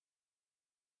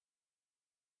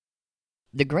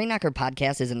The Grain Knocker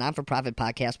Podcast is a non-for-profit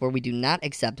podcast where we do not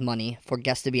accept money for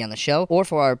guests to be on the show or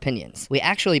for our opinions. We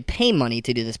actually pay money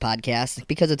to do this podcast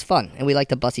because it's fun and we like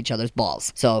to bust each other's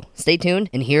balls. So stay tuned,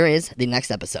 and here is the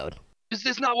next episode. Is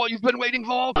this not what you've been waiting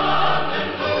for?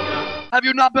 Have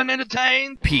you not been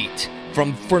entertained? Pete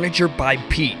from Furniture by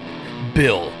Pete.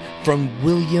 Bill from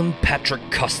William Patrick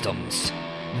Customs.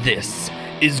 This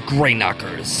is Grain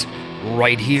Knockers.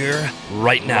 Right here,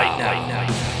 right now.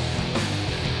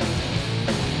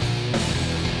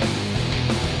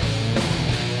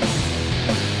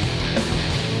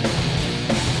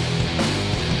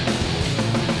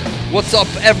 What's up,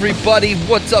 everybody?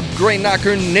 What's up, Grain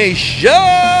Knocker Nation?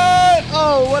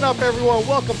 Oh, what up, everyone?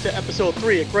 Welcome to episode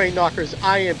 3 of Grain Knockers.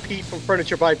 I am Pete from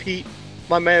Furniture by Pete.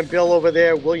 My man Bill over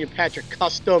there, William Patrick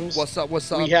Customs. What's up?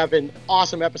 We have an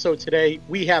awesome episode today.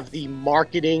 We have the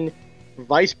marketing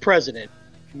vice president,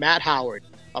 Matt Howard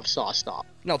of SawStop.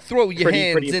 Now throw your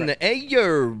hands in the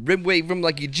air and wave them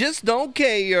like you just don't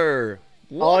care.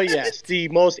 What? Oh, yes. The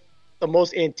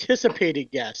most anticipated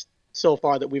guest so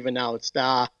far that we've announced.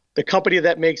 The company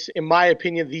that makes, in my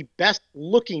opinion, the best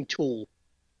looking tool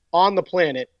on the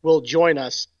planet will join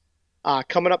us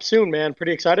coming up soon, man.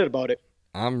 Pretty excited about it.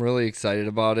 I'm really excited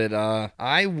about it.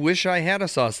 I wish I had a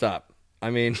SawStop.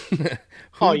 I mean,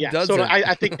 who doesn't? So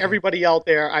I think everybody out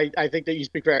there, I think that you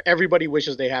speak for everybody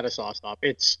wishes they had a SawStop.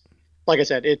 It's, like I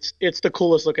said, it's the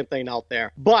coolest looking thing out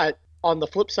there. But on the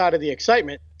flip side of the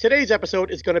excitement, today's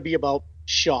episode is going to be about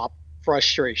shop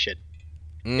frustration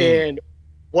and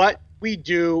what we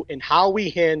do and how we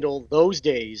handle those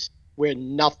days where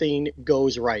nothing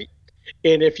goes right.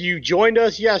 And if you joined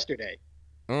us yesterday,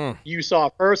 you saw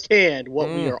firsthand what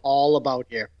we are all about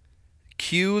here.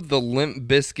 Cue the Limp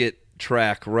Bizkit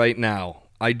track right now.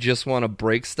 I just want to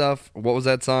break stuff. What was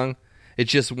that song?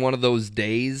 It's just one of those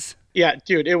days. Yeah,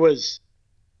 dude, it was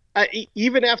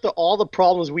even after all the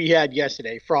problems we had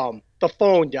yesterday, from the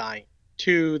phone dying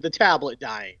to the tablet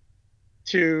dying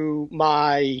to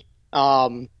my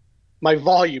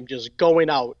volume just going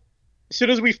out. As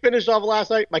soon as we finished off last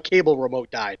night, my cable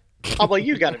remote died. I'm like,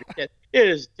 you gotta be kidding. It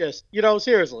is just,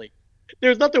 seriously.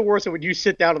 There's nothing worse than when you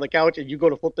sit down on the couch and you go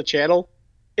to flip the channel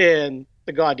and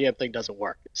the goddamn thing doesn't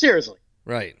work. Seriously.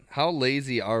 Right. How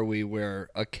lazy are we where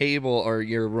a cable or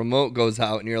your remote goes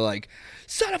out and you're like,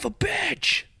 son of a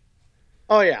bitch.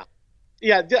 Oh, yeah.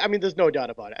 Yeah, I mean, there's no doubt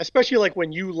about it. Especially like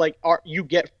when you you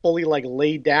get fully like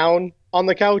laid down on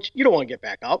the couch, you don't want to get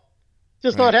back up.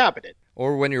 Just not happening.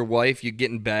 Or when your wife, you get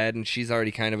in bed and she's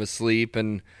already kind of asleep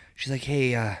and she's like,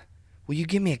 hey, will you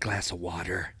give me a glass of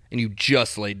water? And you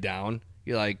just laid down.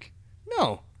 You're like,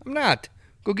 no, I'm not.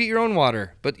 Go get your own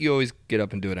water. But you always get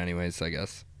up and do it anyways, I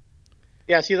guess.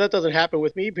 Yeah, see, that doesn't happen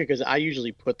with me because I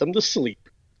usually put them to sleep.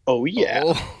 Oh, yeah.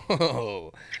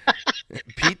 Oh,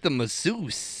 Pete the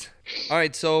masseuse. All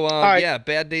right, so, yeah,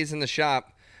 bad days in the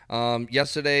shop.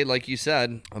 Yesterday, like you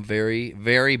said, a very,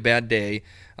 very bad day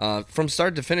from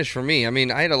start to finish for me. I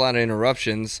mean, I had a lot of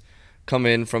interruptions come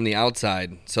in from the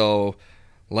outside. So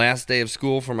last day of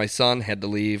school for my son, had to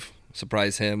leave,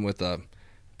 surprise him with a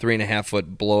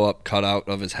 3.5-foot blow-up cutout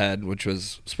of his head, which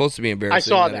was supposed to be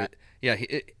embarrassing. I saw that.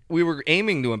 We were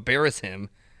aiming to embarrass him,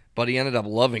 but he ended up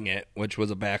loving it, which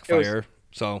was a backfire.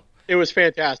 It was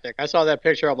fantastic. I saw that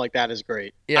picture. I'm like, that is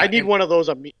great. Yeah, I need one of those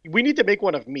of me. We need to make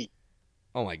one of me.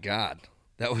 Oh, my God.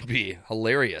 That would be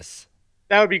hilarious.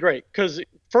 That would be great because,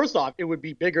 first off, it would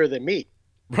be bigger than me.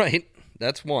 Right.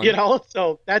 That's one.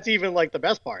 So that's even like the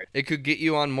best part. It could get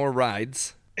you on more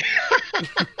rides.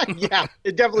 Yeah,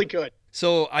 it definitely could.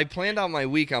 So I planned out my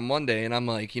week on Monday, and I'm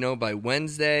like, by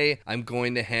Wednesday, I'm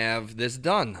going to have this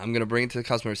done. I'm going to bring it to the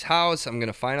customer's house. I'm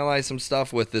going to finalize some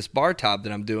stuff with this bar top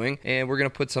that I'm doing, and we're going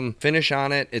to put some finish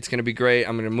on it. It's going to be great.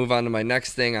 I'm going to move on to my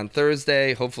next thing on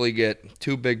Thursday, hopefully get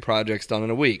 2 big projects done in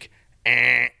a week.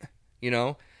 And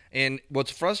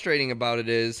what's frustrating about it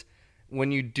is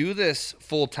when you do this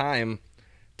full time,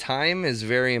 time is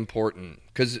very important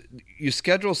because you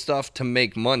schedule stuff to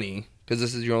make money because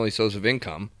this is your only source of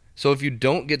income. So if you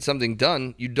don't get something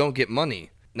done, you don't get money.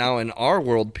 Now, in our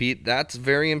world, Pete, that's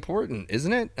very important,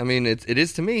 isn't it? I mean, it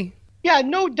is to me. Yeah,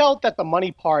 no doubt that the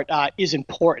money part is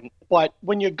important. But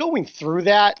when you're going through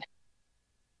that,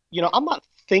 I'm not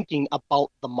thinking about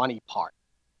the money part.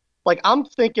 Like, I'm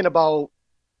thinking about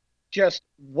just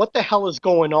what the hell is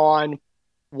going on?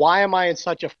 Why am I in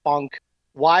such a funk?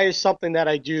 Why is something that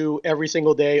I do every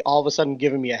single day all of a sudden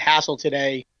giving me a hassle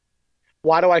today?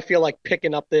 Why do I feel like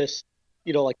picking up this,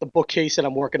 like the bookcase that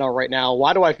I'm working on right now?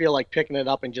 Why do I feel like picking it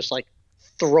up and just like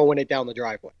throwing it down the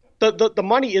driveway? The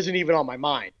money isn't even on my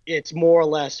mind. It's more or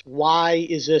less, why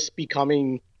is this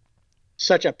becoming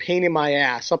such a pain in my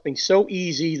ass, something so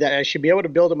easy that I should be able to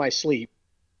build in my sleep,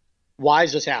 Why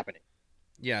is this happening?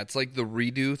 Yeah, it's like the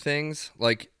redo things,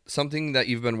 like something that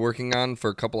you've been working on for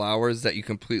a couple hours that you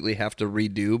completely have to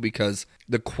redo because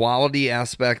the quality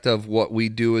aspect of what we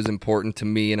do is important to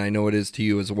me, and I know it is to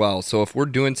you as well. So if we're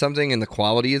doing something and the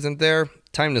quality isn't there,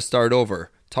 time to start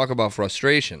over. Talk about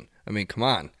frustration. I mean, come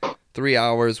on. 3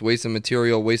 hours, wasted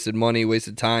material, wasted money,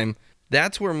 wasted time.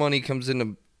 That's where money comes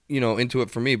into it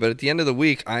for me. But at the end of the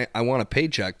week, I want a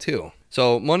paycheck too.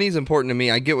 So money is important to me.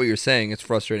 I get what you're saying. It's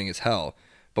frustrating as hell.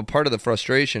 But part of the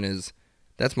frustration is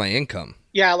that's my income.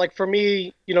 Yeah, like for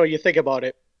me, you think about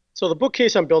it. So the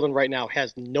bookcase I'm building right now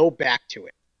has no back to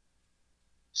it.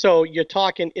 So you're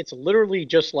talking, it's literally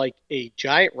just like a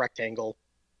giant rectangle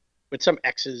with some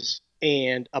X's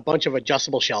and a bunch of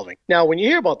adjustable shelving. Now, when you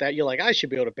hear about that, you're like, I should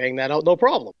be able to bang that out, no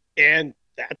problem. And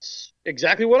that's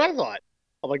exactly what I thought.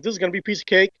 I'm like, this is going to be a piece of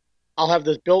cake. I'll have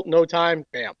this built in no time.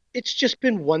 Bam. It's just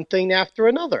been one thing after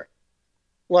another.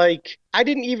 Like, I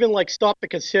didn't even stop to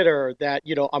consider that,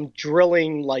 I'm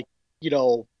drilling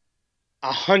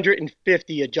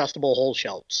 150 adjustable hole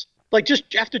shelves. Like,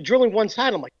 just after drilling one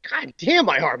side, I'm like, God damn,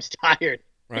 my arm's tired.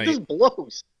 Right. It just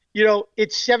blows.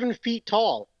 It's 7 feet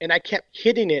tall, and I kept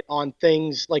hitting it on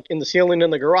things like in the ceiling in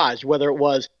the garage, whether it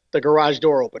was the garage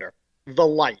door opener, the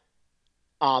light,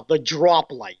 the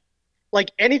drop light,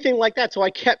 like anything like that. So I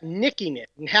kept nicking it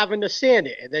and having to sand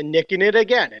it, and then nicking it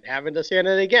again and having to sand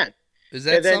it again. Is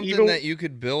that something that you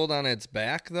could build on its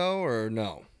back, though, or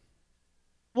no?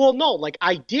 Well, no,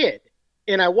 I did,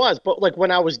 and I was, but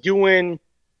when I was doing,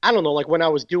 I don't know, when I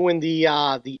was doing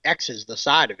the X's, the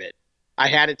side of it, I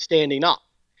had it standing up.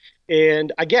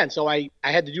 And again, so I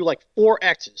had to do 4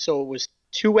 X's. So it was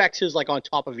 2 X's on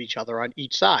top of each other on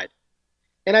each side.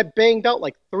 And I banged out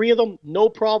 3 of them, no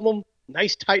problem,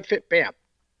 nice tight fit, bam.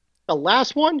 The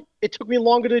last one, it took me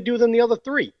longer to do than the other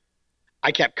 3.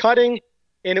 I kept cutting,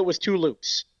 and it was too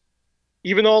loose.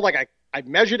 Even though I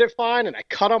measured it fine and I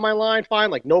cut on my line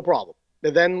fine, no problem.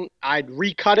 And then I'd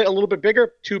recut it a little bit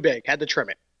bigger, too big, had to trim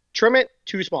it. Trim it,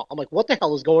 too small. I'm like, what the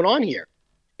hell is going on here?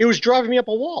 It was driving me up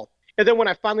a wall. And then when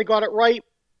I finally got it right,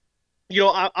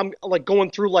 I'm going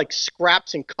through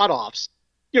scraps and cutoffs,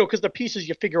 because the pieces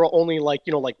you figure are only 1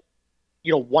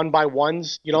 by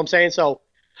 1s, you know what I'm saying? So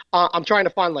I'm trying to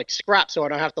find scraps so I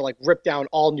don't have to rip down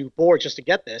all new boards just to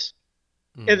get this.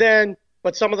 And then,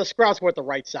 but some of the scraps weren't the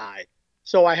right side.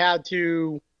 So I had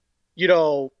to,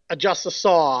 adjust the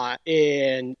saw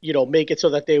and, make it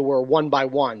so that they were 1 by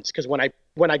 1s. Because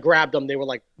when I grabbed them, they were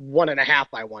 1.5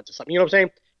 by 1s or something. You know what I'm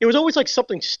saying? It was always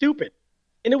something stupid.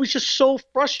 And it was just so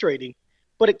frustrating,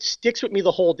 but it sticks with me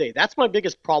the whole day. That's my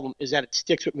biggest problem, is that it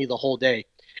sticks with me the whole day.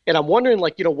 And I'm wondering,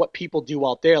 what people do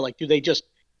out there. Do they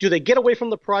get away from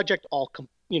the project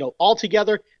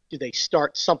altogether? Do they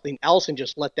start something else and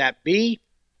just let that be?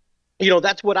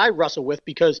 That's what I wrestle with,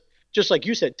 because just like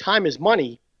you said, time is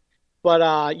money.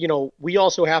 But, we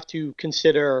also have to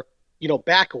consider,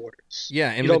 back orders. Yeah.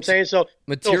 And you know what I'm saying? So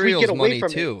materials so money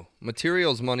too.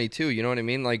 Materials money too. You know what I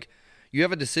mean? You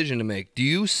have a decision to make. Do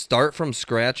you start from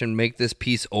scratch and make this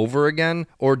piece over again?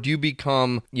 Or do you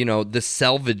become, the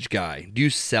salvage guy? Do you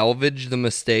salvage the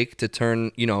mistake to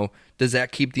turn, does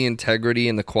that keep the integrity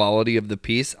and the quality of the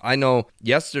piece? I know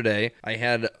yesterday I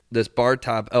had this bar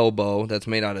top elbow that's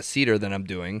made out of cedar that I'm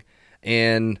doing.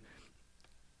 And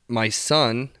my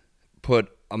son put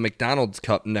a McDonald's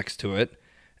cup next to it.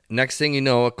 Next thing you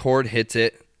know, a cord hits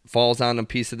it, falls on a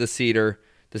piece of the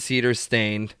cedar's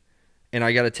stained. And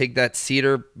I got to take that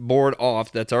cedar board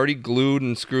off that's already glued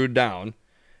and screwed down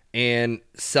and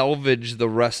salvage the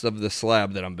rest of the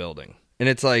slab that I'm building. And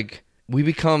it's we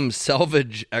become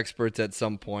salvage experts at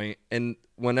some point. And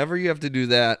whenever you have to do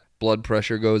that, blood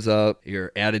pressure goes up,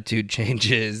 your attitude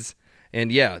changes. And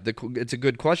yeah, it's a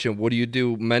good question. What do you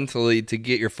do mentally to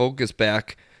get your focus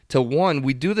back to, one,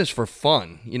 we do this for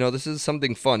fun. This is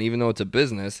something fun, even though it's a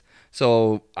business.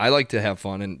 So I like to have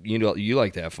fun, and you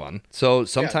like to have fun. So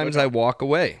sometimes I walk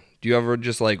away. Do you ever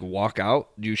just walk out?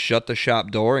 Do you shut the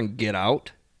shop door and get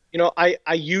out? I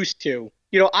used to.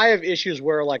 I have issues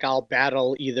where I'll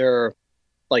battle either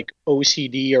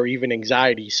OCD or even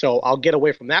anxiety. So I'll get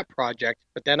away from that project,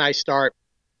 but then I start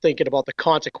thinking about the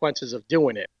consequences of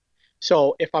doing it.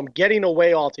 So if I'm getting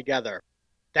away altogether,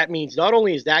 that means not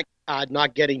only is that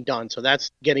not getting done, so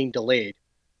that's getting delayed,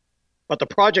 but the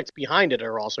projects behind it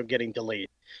are also getting delayed.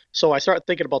 So I start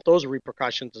thinking about those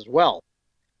repercussions as well.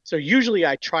 So usually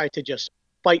I try to just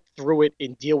fight through it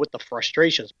and deal with the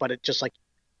frustrations, but it just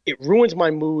it ruins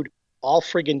my mood all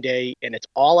friggin' day, and it's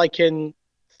all I can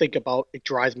think about. It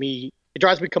drives me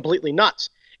completely nuts.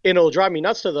 And it'll drive me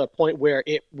nuts to the point where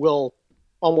it will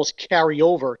almost carry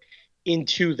over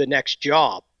into the next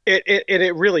job.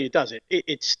 It really does.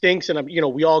 It stinks, and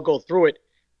we all go through it.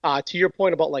 To your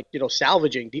point about like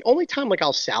salvaging, the only time like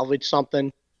I'll salvage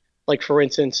something, like for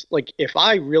instance, like if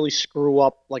I really screw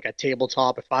up like a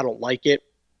tabletop, if I don't like it,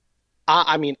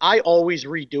 I mean I always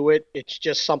redo it. It's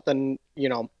just something,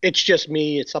 it's just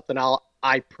me. It's something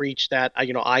I preach that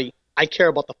I care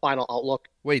about the final outlook.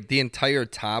 Wait, the entire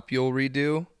top you'll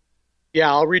redo?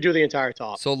 Yeah, I'll redo the entire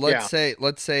top. So let's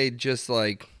say just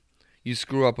like you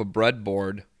screw up a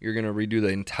breadboard, you're gonna redo the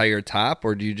entire top,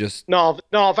 or do you just No,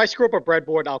 if I screw up a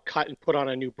breadboard, I'll cut and put on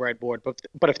a new breadboard.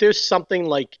 But if there's something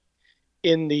like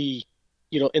in the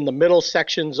in the middle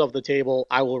sections of the table,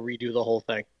 I will redo the whole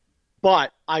thing.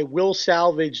 But I will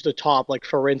salvage the top. Like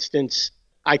for instance,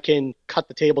 I can cut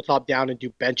the tabletop down and do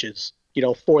benches,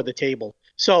 for the table.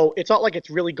 So it's not like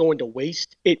it's really going to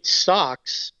waste. It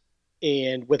sucks,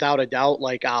 and without a doubt,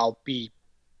 like I'll be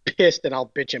pissed and I'll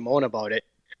bitch and moan about it.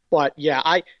 But yeah,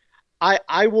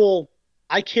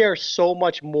 I care so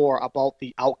much more about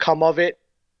the outcome of it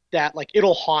that like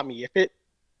it'll haunt me. If it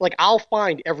like I'll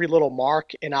find every little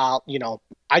mark and I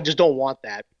just don't want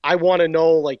that. I want to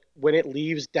know like when it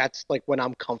leaves, that's like when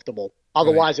I'm comfortable.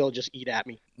 Otherwise it'll just eat at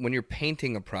me. When you're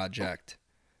painting a project,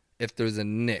 if there's a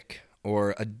nick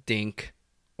or a dink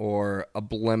or a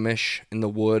blemish in the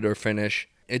wood or finish,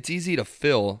 it's easy to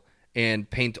fill and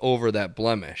paint over that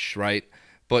blemish, right?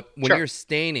 But when you're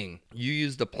staining, you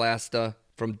use the Plasta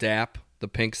from DAP, the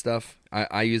pink stuff.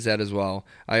 I use that as well.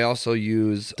 I also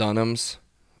use Dunham's.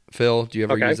 Phil, do you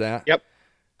ever use that? Yep.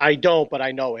 I don't, but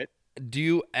I know it. Do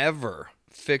you ever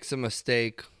fix a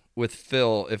mistake with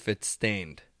fill if it's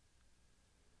stained?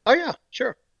 Oh, yeah,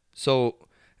 sure. So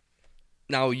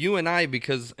now you and I,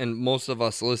 and most of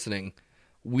us listening,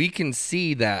 we can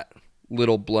see that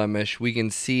little blemish. We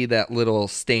can see that little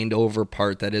stained over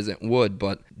part that isn't wood.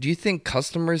 But do you think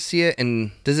customers see it?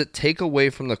 And does it take away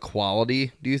from the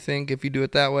quality, do you think, if you do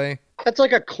it that way? That's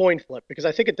like a coin flip because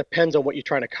I think it depends on what you're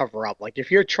trying to cover up. Like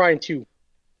if you're trying to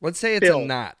Let's say it's a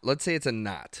knot. Let's say it's a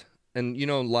knot. And,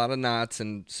 a lot of knots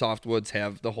and softwoods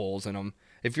have the holes in them.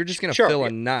 If you're just going to fill a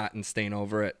knot and stain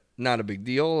over it, not a big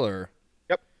deal, or?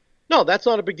 Yep. No, that's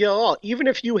not a big deal at all. Even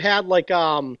if you had like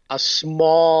a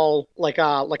small, like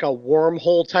a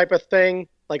wormhole type of thing,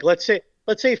 like let's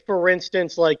say for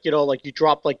instance, like you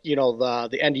dropped like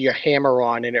the end of your hammer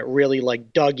on and it really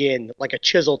like dug in like a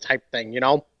chisel type thing,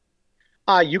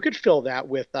 you could fill that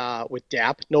with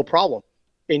DAP, no problem.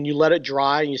 And you let it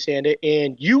dry and you sand it,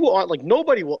 and you are like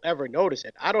nobody will ever notice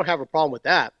it. I don't have a problem with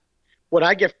that. What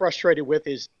I get frustrated with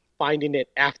is finding it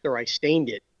after I stained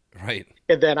it. Right.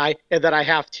 And then I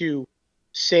have to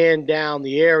sand down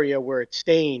the area where it's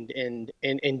stained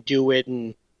and do it,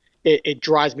 and it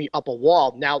drives me up a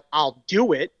wall. Now I'll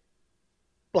do it,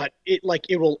 but it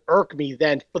will irk me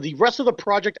then. For the rest of the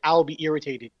project, I'll be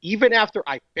irritated. Even after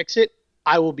I fix it,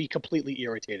 I will be completely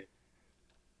irritated.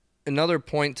 Another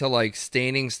point to like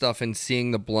staining stuff and seeing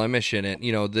the blemish in it,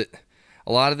 that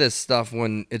a lot of this stuff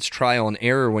when it's trial and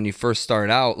error when you first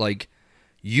start out, like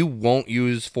you won't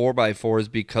use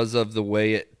 4x4s because of the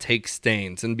way it takes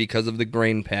stains and because of the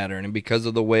grain pattern and because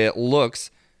of the way it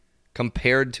looks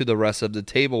compared to the rest of the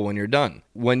table when you're done.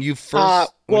 When you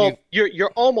first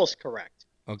you're almost correct.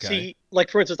 Okay. See, like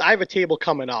for instance, I have a table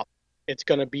coming up. It's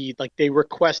going to be like they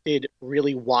requested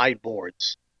really wide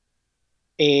boards.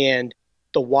 And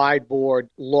the wide board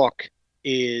look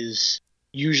is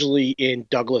usually in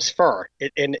Douglas fir,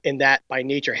 and that by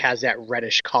nature has that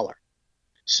reddish color.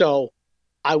 So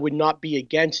I would not be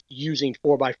against using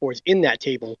 4x4s in that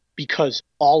table because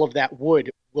all of that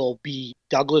wood will be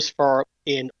Douglas fir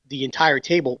and the entire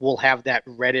table will have that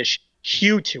reddish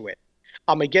hue to it.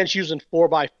 I'm against using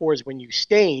 4x4s when you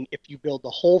stain if you build the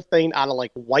whole thing out of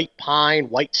like white pine,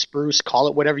 white spruce, call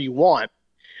it whatever you want.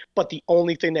 But the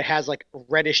only thing that has like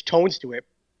reddish tones to it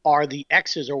are the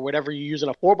X's or whatever you use in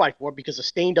a 4x4 because the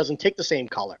stain doesn't take the same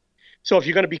color. So if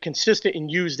you're going to be consistent and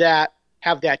use that,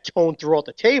 have that tone throughout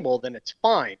the table, then it's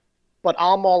fine. But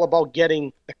I'm all about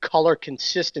getting the color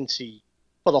consistency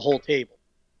for the whole table.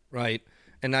 Right.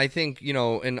 And I think,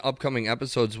 in upcoming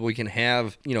episodes, we can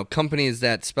have, companies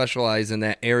that specialize in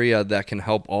that area that can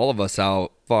help all of us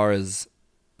out as far as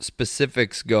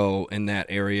specifics go in that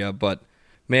area. But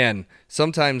man,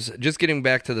 sometimes just getting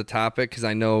back to the topic, because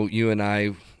I know you and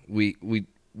I, we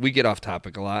get off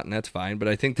topic a lot, and that's fine. But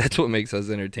I think that's what makes us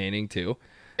entertaining too.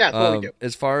 Yeah, that's what we do.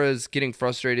 As far as getting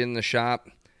frustrated in the shop,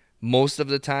 most of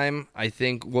the time, I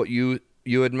think what you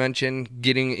had mentioned,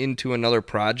 getting into another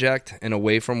project and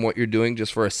away from what you're doing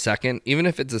just for a second, even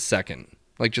if it's a second,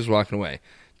 like just walking away.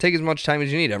 Take as much time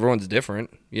as you need. Everyone's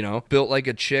different, Built like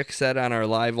a chick said on our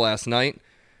live last night,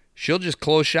 she'll just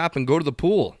close shop and go to the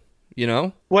pool. you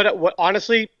know? What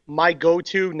honestly, my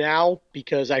go-to now,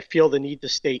 because I feel the need to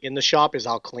stay in the shop, is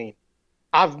I'll clean.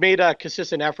 I've made a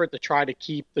consistent effort to try to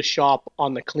keep the shop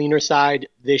on the cleaner side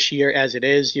this year as it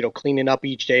is, cleaning up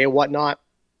each day and whatnot.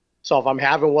 So if I'm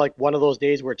having like one of those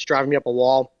days where it's driving me up a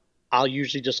wall, I'll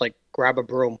usually just like grab a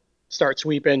broom, start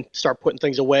sweeping, start putting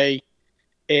things away,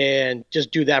 and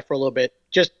just do that for a little bit.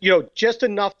 Just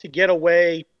enough to get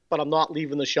away, but I'm not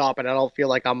leaving the shop and I don't feel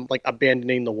like I'm like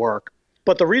abandoning the work.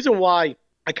 But the reason why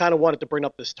I kind of wanted to bring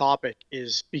up this topic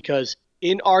is because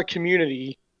in our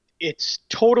community, it's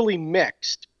totally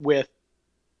mixed with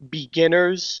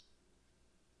beginners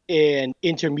and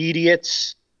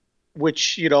intermediates,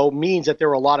 which, means that there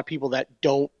are a lot of people that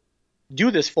don't do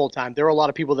this full time. There are a lot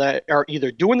of people that are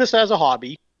either doing this as a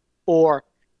hobby or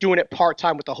doing it part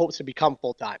time with the hopes to become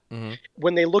full time. Mm-hmm.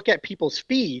 When they look at people's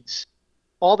feeds,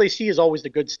 all they see is always the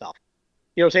good stuff.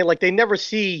 You know what I'm saying? Like they never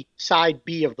see side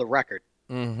B of the record,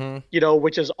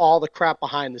 which is all the crap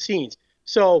behind the scenes.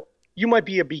 So you might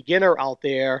be a beginner out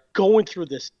there going through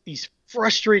these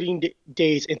frustrating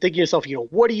days and thinking to yourself,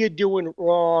 what are you doing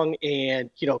wrong? And,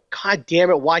 God damn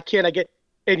it, why can't I get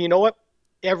 – and you know what?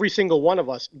 Every single one of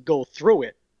us go through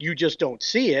it. You just don't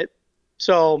see it.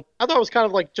 So I thought it was kind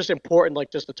of like just important,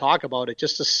 like just to talk about it,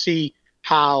 just to see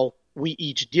how we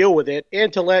each deal with it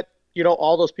and to let,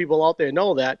 all those people out there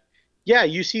know that, yeah,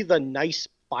 you see the nice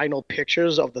final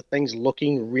pictures of the things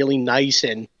looking really nice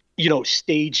and,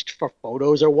 staged for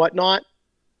photos or whatnot.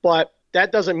 But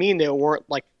that doesn't mean there weren't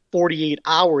like 48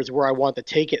 hours where I want to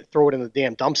take it and throw it in the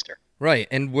damn dumpster. Right.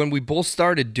 And when we both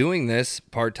started doing this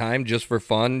part-time just for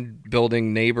fun,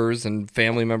 building neighbors and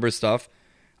family member stuff,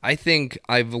 I think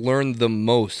I've learned the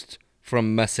most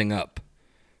from messing up,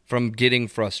 from getting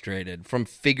frustrated, from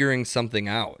figuring something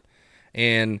out.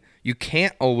 And you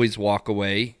can't always walk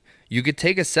away. You could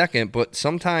take a second, but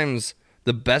sometimes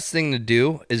the best thing to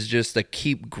do is just to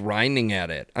keep grinding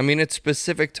at it. I mean, it's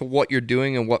specific to what you're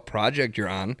doing and what project you're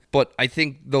on, but I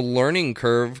think the learning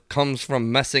curve comes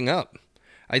from messing up.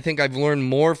 I think I've learned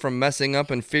more from messing up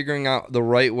and figuring out the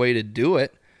right way to do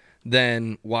it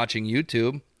than watching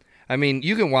YouTube. I mean,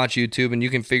 you can watch YouTube and you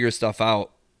can figure stuff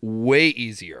out way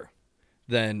easier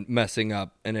than messing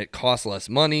up, and it costs less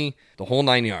money, the whole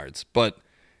 9 yards. But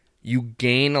you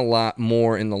gain a lot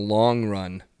more in the long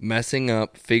run, messing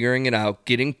up, figuring it out,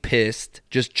 getting pissed,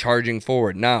 just charging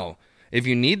forward. Now, if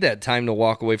you need that time to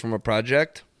walk away from a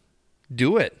project,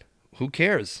 do it. Who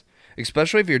cares?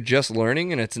 Especially if you're just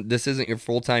learning and this isn't your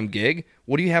full-time gig.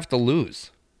 What do you have to lose?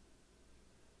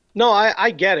 No, I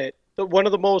get it. But one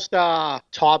of the most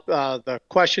the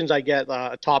questions I get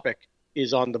topic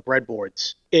is on the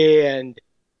breadboards. And,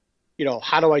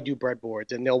 how do I do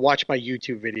breadboards? And they'll watch my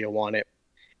YouTube video on it.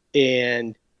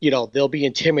 And, they'll be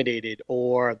intimidated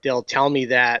or they'll tell me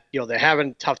that, they're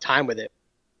having a tough time with it.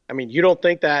 I mean, you don't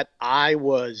think that I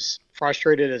was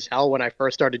frustrated as hell when I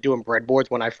first started doing breadboards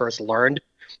when I first learned?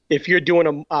 If you're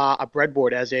doing a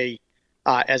breadboard as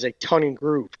a tongue and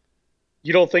groove,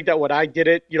 you don't think that when I did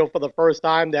it, for the first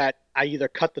time that I either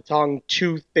cut the tongue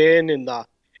too thin and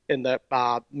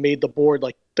made the board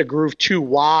like the groove too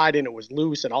wide and it was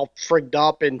loose and all frigged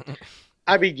up. And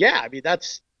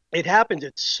it happens.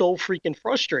 It's so freaking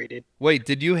frustrated. Wait,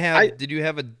 did you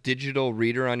have a digital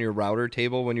reader on your router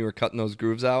table when you were cutting those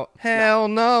grooves out? Hell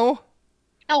no.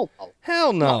 Hell no.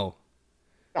 Hell no.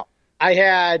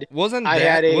 Wasn't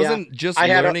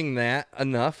learning that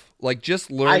enough? Like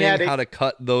just learning how to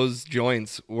cut those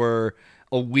joints were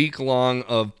a week long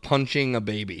of punching a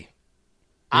baby.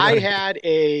 I had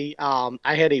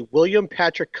a William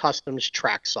Patrick Customs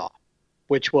track saw,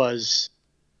 which was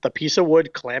the piece of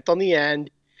wood clamped on the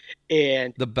end,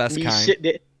 and the best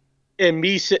kind.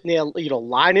 Me sitting there,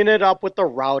 lining it up with the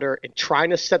router and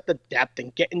trying to set the depth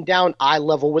and getting down eye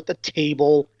level with the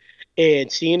table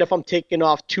and seeing if I'm taking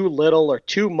off too little or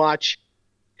too much.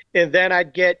 And then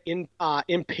I'd get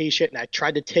impatient and I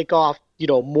tried to take off,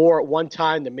 more at one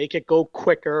time to make it go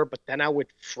quicker, but then I would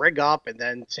frig up and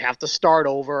then have to start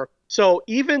over. So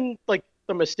even like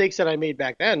the mistakes that I made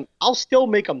back then, I'll still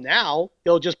make them now.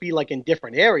 They'll just be like in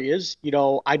different areas.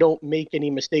 I don't make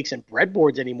any mistakes in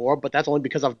breadboards anymore, but that's only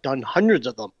because I've done hundreds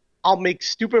of them. I'll make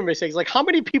stupid mistakes. Like how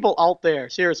many people out there,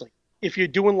 seriously, if you're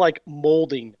doing like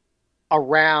molding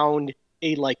around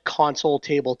a like console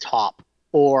tabletop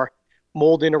or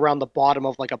molding around the bottom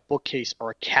of like a bookcase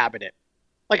or a cabinet,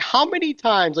 like how many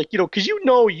times, like, because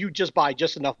you just buy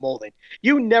just enough molding.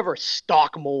 You never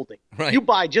stock molding. Right. You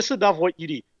buy just enough what you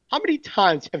need. How many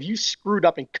times have you screwed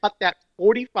up and cut that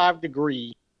 45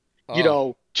 degree,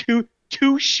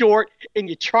 too short, and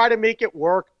you try to make it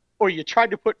work, or you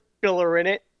tried to put filler in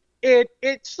it,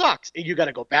 it sucks, and you got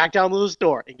to go back down to the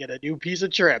store and get a new piece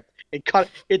of trim,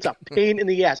 It's a pain in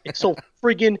the ass. It's so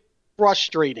friggin'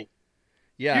 frustrating.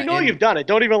 Yeah, you know you've done it.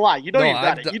 Don't even lie. You know you've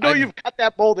done it. You know you've cut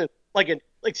that bolt in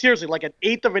seriously, like an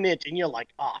eighth of an inch, and you're like,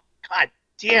 oh, God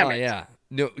damn it. Oh, yeah.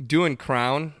 No, doing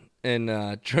crown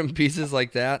and trim pieces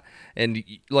like that, and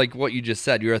like what you just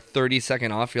said, you're a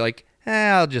 30-second off. You're like,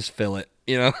 I'll just fill it.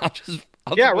 I'll just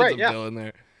put some fill in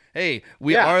there. Hey,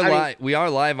 we are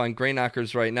live on Grain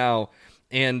Knockers right now,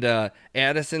 and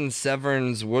Addison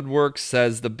Severns Woodworks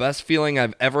says the best feeling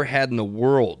I've ever had in the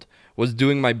world was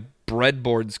doing my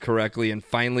breadboards correctly and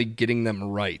finally getting them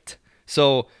right.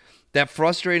 So that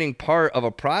frustrating part of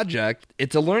a project,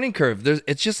 it's a learning curve.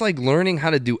 It's just like learning how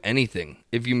to do anything.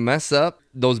 If you mess up,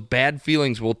 those bad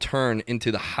feelings will turn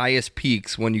into the highest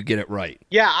peaks when you get it right.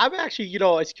 Yeah, I'm actually,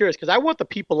 it's curious because I want the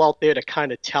people out there to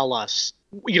kind of tell us,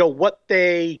 what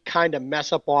they kind of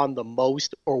mess up on the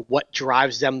most or what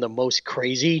drives them the most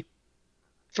crazy.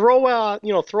 Throw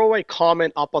a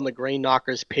comment up on the Grain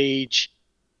Knockers page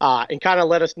and kind of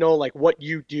let us know like what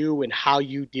you do and how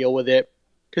you deal with it.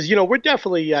 Because, we're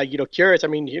definitely, curious. I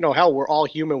mean, hell, we're all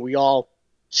human. We all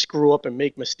screw up and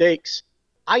make mistakes.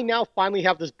 I now finally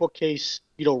have this bookcase,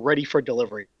 ready for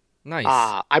delivery. Nice.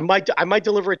 I might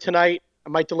deliver it tonight. I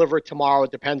might deliver it tomorrow.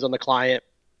 It depends on the client.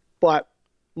 But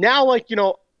now,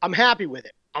 I'm happy with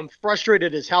it. I'm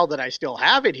frustrated as hell that I still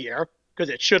have it here because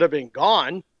it should have been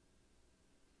gone.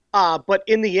 But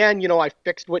in the end, I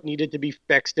fixed what needed to be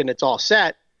fixed and it's all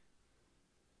set.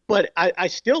 But I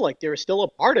still there is still a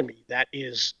part of me that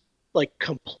is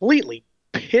completely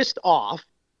pissed off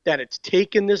that it's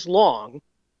taken this long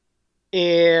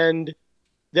and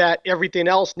that everything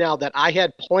else now that I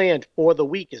had planned for the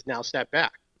week is now set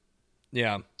back.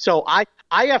 Yeah. So I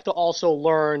have to also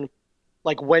learn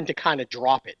when to kind of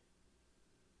drop it.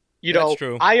 That's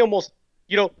true. I almost,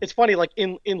 it's funny,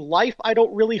 in life, I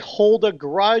don't really hold a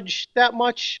grudge that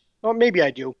much. Or maybe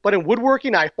I do, but in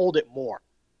woodworking, I hold it more.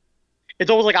 It's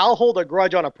almost I'll hold a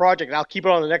grudge on a project and I'll keep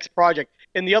it on the next project.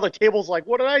 And the other table's like,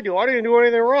 what did I do? I didn't do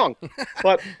anything wrong.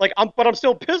 But I'm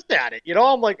still pissed at it.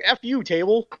 I'm like, F you,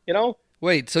 table,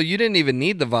 Wait, so you didn't even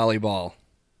need the volleyball.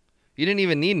 You didn't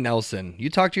even need Nelson. You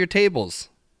talked to your tables.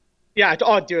 Yeah.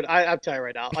 Oh, dude, I'm telling you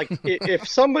right now. If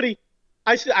somebody,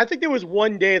 I think there was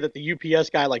one day that the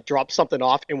UPS guy dropped something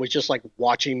off and was just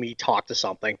watching me talk to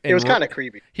something. It was kind of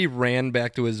creepy. He ran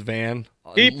back to his van,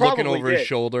 he looking over his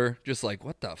shoulder, just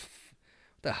what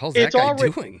the hell's that guy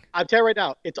doing? I'm telling you right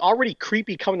now, it's already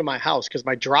creepy coming to my house because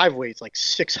my driveway is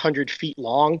 600 feet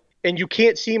long, and you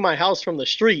can't see my house from the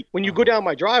street. When you go down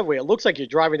my driveway, it looks like you're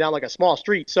driving down a small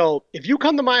street. So if you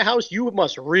come to my house, you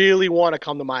must really want to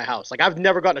come to my house. I've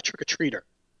never gotten a trick-or-treater.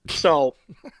 So...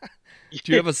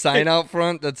 Do you have a sign out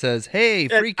front that says, hey,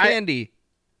 free candy?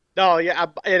 No, yeah,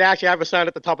 it actually, I have a sign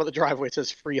at the top of the driveway that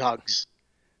says free hugs.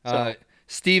 So.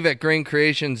 Steve at Grain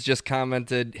Creations just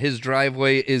commented, his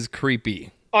driveway is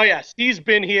creepy. Oh, yeah, Steve's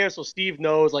been here, so Steve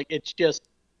knows.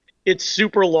 It's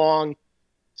super long.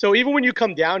 So even when you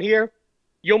come down here,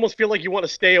 you almost feel like you want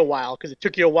to stay a while because it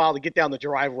took you a while to get down the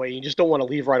driveway. And you just don't want to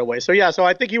leave right away. So, yeah, so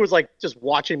I think he was just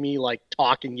watching me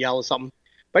talk and yell or something.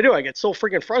 But I get so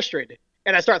freaking frustrated.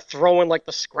 And I start throwing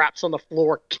the scraps on the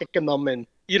floor, kicking them. And,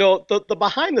 the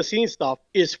behind the scenes stuff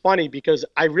is funny because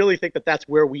I really think that that's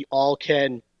where we all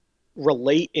can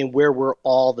relate and where we're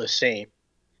all the same.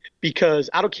 Because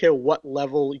I don't care what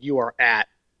level you are at,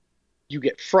 you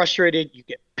get frustrated, you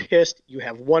get pissed, you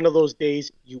have one of those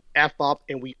days, you F up,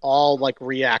 and we all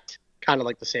react kind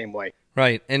of the same way.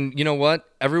 Right. And you know what?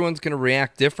 Everyone's going to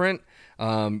react different.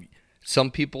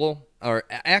 Some people, or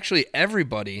actually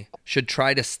everybody, should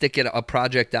try to stick a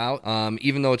project out.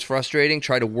 Even though it's frustrating,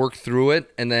 try to work through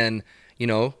it and then,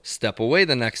 step away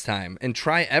the next time and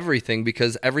try everything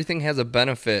because everything has a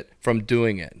benefit from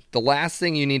doing it. The last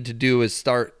thing you need to do is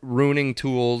start ruining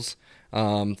tools,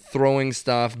 throwing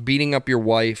stuff, beating up your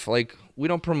wife. We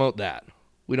don't promote that.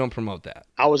 We don't promote that.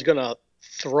 I was going to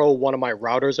throw one of my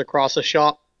routers across the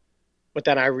shop, but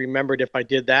then I remembered if I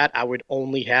did that, I would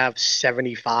only have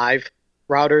 75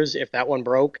 routers if that one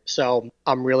broke. So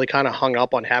I'm really kind of hung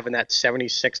up on having that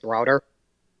 76th router.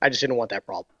 I just didn't want that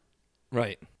problem.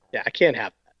 Right. Yeah, I can't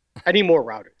have that. I need more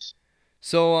routers.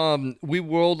 So we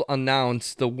will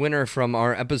announce the winner from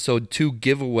our episode 2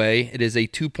 giveaway. It is a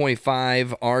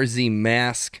 2.5 RZ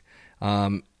mask.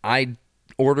 I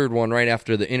ordered one right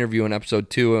after the interview in episode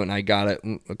 2, and I got it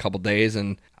in a couple days,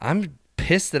 and I'm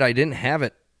pissed that I didn't have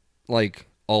it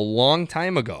a long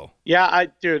time ago. Yeah,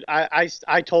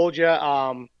 I told you,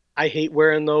 I hate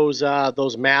wearing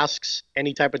those masks,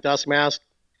 any type of dust mask,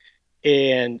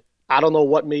 and I don't know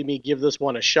what made me give this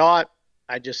one a shot.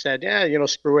 I just said, yeah,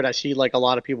 screw it. I see a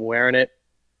lot of people wearing it,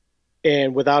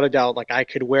 and without a doubt, I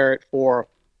could wear it for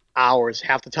hours.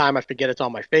 Half the time I forget it's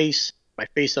on my face. My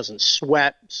face doesn't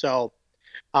sweat. So,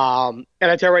 and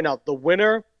I tell you right now, the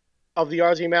winner of the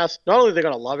RZ mask, not only they're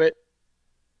going to love it,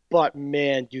 but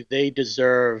man, do they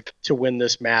deserve to win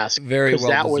this mask. Very well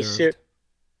that deserved.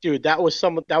 Dude, that was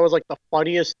like the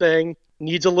funniest thing.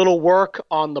 Needs a little work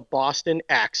on the Boston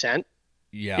accent.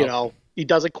 Yeah. You know, he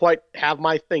doesn't quite have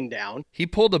my thing down. He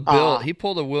pulled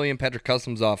a William Patrick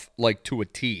Customs off like to a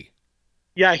T.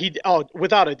 Yeah,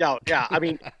 without a doubt. Yeah, I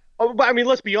mean,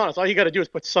 let's be honest. All you got to do is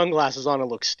put sunglasses on and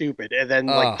look stupid, and then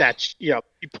like that, he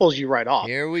pulls you right off.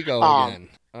 Here we go again.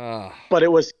 But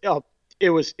it was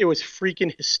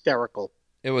freaking hysterical.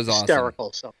 It was awesome.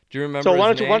 Hysterical. So do you remember? So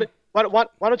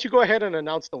why don't you go ahead and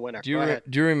announce the winner? Do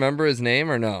you remember his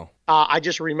name or no? I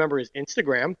just remember his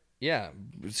Instagram. Yeah.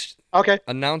 Okay.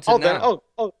 Announce it now.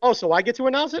 So I get to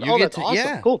announce it? That's awesome.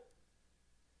 Yeah. Cool.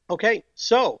 Okay,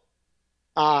 so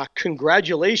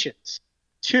congratulations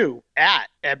to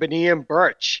 @Ebony and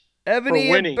Birch.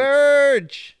 Ebony and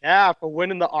Birch. Yeah, for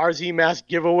winning the RZ Mask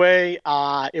giveaway.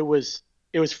 It was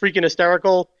freaking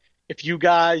hysterical. If you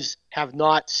guys have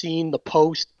not seen the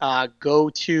post, go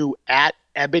to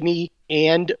 @Ebony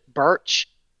and Birch,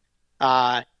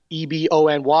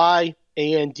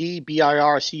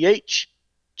 EBONYANDBIRCH.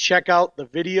 Check out the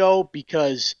video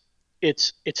because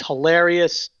it's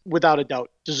hilarious without a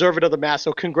doubt. Deserve it of the mask.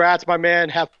 So congrats, my man.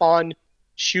 Have fun.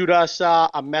 Shoot us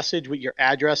a message with your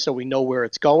address so we know where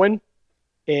it's going,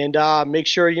 and make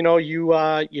sure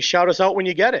you shout us out when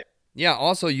you get it. Yeah.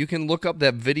 Also, you can look up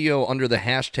that video under the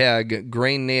hashtag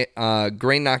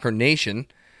Grain Knocker Nation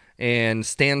and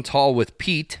stand tall with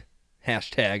Pete.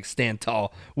 Hashtag stand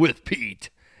tall with Pete.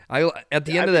 At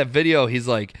the end of that video, he's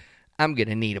like, "I'm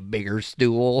gonna need a bigger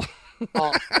stool."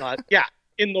 Oh God, yeah,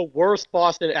 in the worst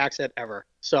Boston accent ever.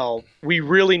 So we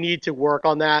really need to work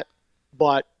on that.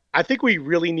 But I think we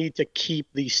really need to keep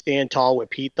the stand tall with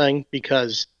Pete thing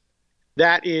because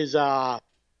that is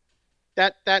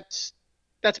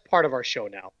that's part of our show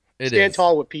now. Stand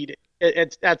tall with Pete.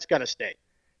 That's gotta stay.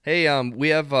 Hey, we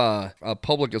have a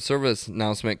public service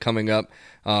announcement coming up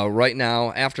right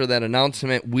now. After that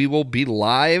announcement, we will be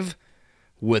live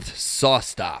with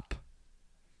SawStop.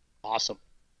 Awesome.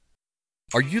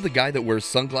 Are you the guy that wears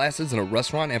sunglasses in a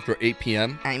restaurant after 8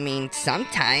 p.m.? I mean,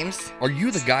 sometimes. Are you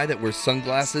the guy that wears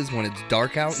sunglasses when it's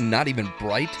dark out and not even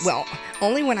bright? Well,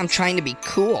 only when I'm trying to be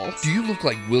cool. Do you look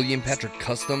like William Patrick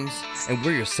Customs and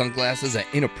wear your sunglasses at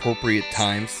inappropriate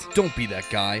times? Don't be that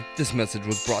guy. This message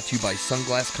was brought to you by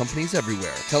sunglass companies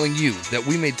everywhere, telling you that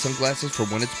we made sunglasses for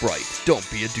when it's bright. Don't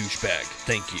be a douchebag.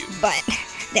 Thank you. But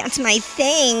that's my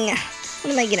thing.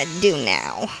 What am I gonna do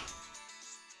now?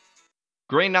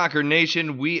 Grain Knocker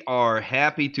Nation, we are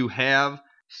happy to have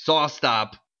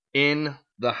SawStop in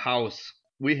the house.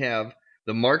 We have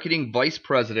the marketing vice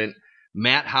president,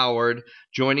 Matt Howard,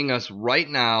 joining us right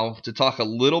now to talk a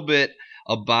little bit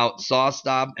about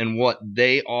SawStop and what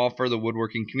they offer the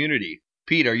woodworking community.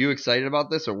 Pete, are you excited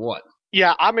about this or what?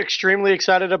 Yeah, I'm extremely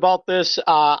excited about this.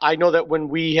 I know that when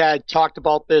we had talked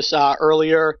about this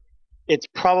earlier, it's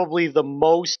probably the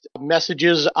most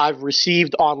messages I've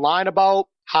received online about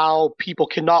how people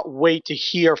cannot wait to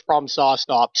hear from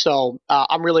SawStop. So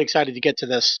I'm really excited to get to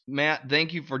this. Matt,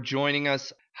 thank you for joining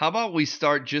us. How about we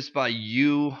start just by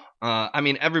you?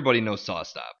 Everybody knows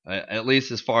SawStop, at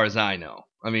least as far as I know.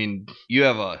 I mean, you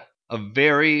have a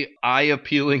very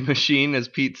eye-appealing machine, as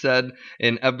Pete said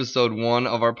in episode 1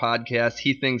 of our podcast.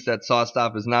 He thinks that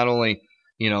SawStop is not only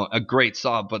a great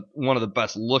saw, but one of the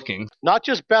best looking. Not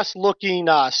just best looking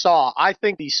saw. I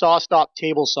think the SawStop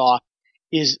table saw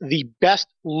is the best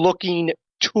looking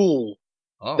tool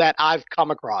that I've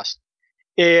come across.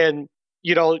 And,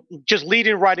 just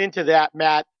leading right into that,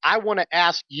 Matt, I want to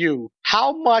ask you,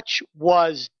 how much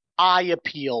was eye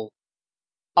appeal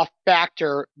a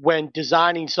factor when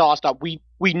designing SawStop? We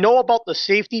know about the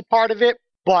safety part of it,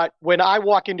 but when I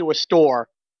walk into a store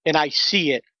and I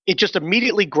see it, it just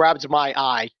immediately grabs my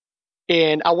eye.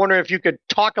 And I wonder if you could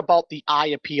talk about the eye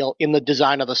appeal in the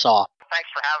design of the saw. Thanks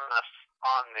for having us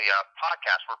on the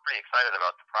podcast. We're pretty excited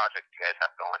about the project you guys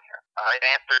have going here. In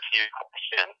answer to your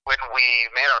question, when we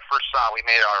made our first saw, we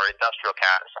made our industrial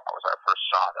cat saw. It was our first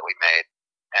saw that we made.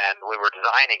 And we were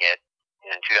designing it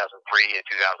in 2003 and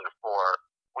 2004.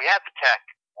 We had the tech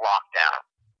locked down.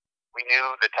 We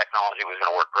knew the technology was going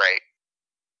to work great.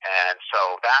 And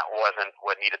so that wasn't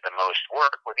what needed the most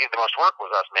work. What needed the most work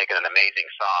was us making an amazing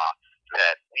saw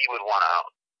that we would want to own,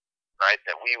 right?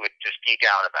 That we would just geek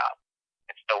out about.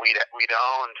 And so we'd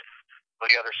owned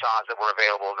the other saws that were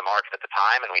available in the market at the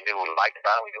time, and we knew what we liked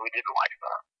about it, we knew we didn't like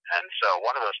about it. And so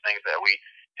one of those things that we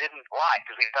didn't like,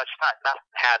 because we touched nothing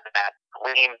had that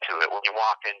gleam to it when you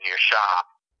walked into your shop,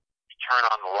 turn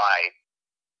on the light,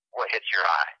 what hits your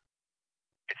eye?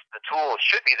 It's the tool. It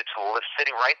should be the tool that's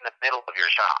sitting right in the middle of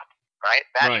your shop, right?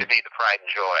 That should be the pride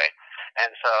and joy.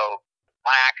 And so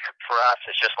black for us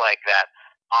is just like that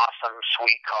awesome,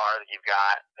 sweet car that you've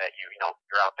got that you're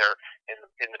out there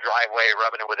in the driveway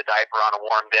rubbing it with a diaper on a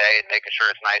warm day and making sure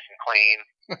it's nice and clean.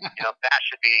 That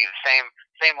should be the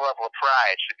same level of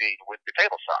pride should be with your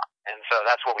table saw. And so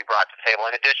that's what we brought to the table.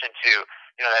 In addition to,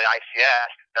 that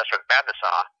ICS, Industrial Cabinet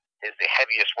Saw, is the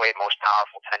heaviest weight, most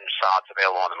powerful 10-inch saw that's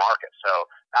available on the market. So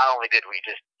not only did we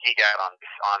just geek out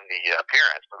on the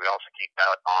appearance, but we also geeked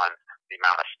out on the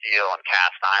amount of steel and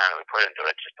cast iron that we put into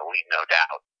it just to leave no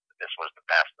doubt that this was the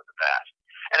best of the best.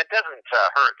 And it doesn't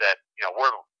hurt that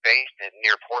we're based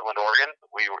near Portland, Oregon.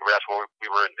 That's where we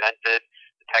were invented.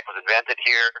 The tech was invented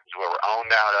here. It's where we're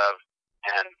owned out of,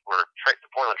 and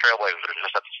the Portland Trailblazers are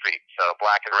just up the street. So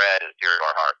black and red is dear to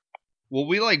our heart. Well,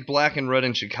 we like black and red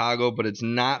in Chicago, but it's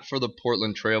not for the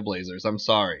Portland Trailblazers. I'm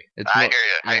sorry. I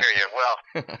hear you. Well,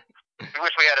 we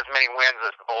wish we had as many wins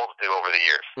as the Bulls do over the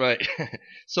years. Right.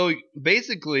 So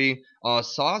basically,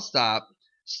 SawStop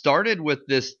started with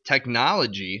this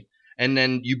technology, and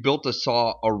then you built a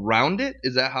saw around it?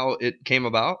 Is that how it came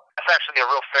about? That's actually a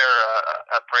real fair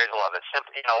appraisal of it.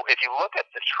 Simply, if you look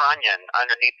at the trunnion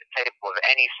underneath the table of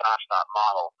any SawStop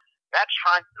model, that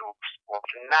trunnion will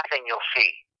be nothing you'll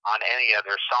see on any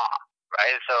other saw,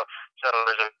 right? So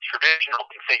there's a traditional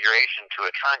configuration to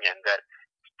a trunnion that's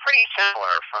pretty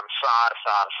similar from saw to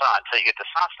saw to saw until you get to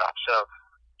SawStop. So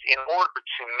in order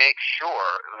to make sure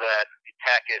that the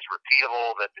tech is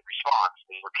repeatable, that the response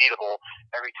is repeatable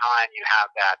every time you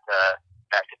have that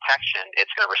detection,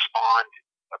 it's going to respond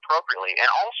appropriately. And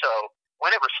also,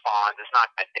 when it responds, it's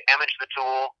not going to damage the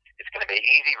tool. It's going to be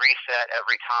easy reset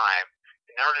every time.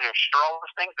 In order to ensure all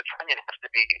those things, the trunnion has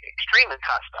to be extremely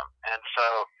custom. And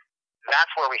so that's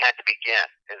where we had to begin,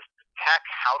 is tech,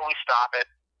 how do we stop it?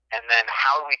 And then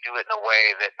how do we do it in a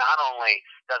way that not only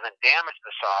doesn't damage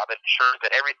the saw, but ensures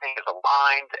that everything is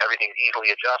aligned, everything's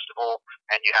easily adjustable,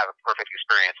 and you have a perfect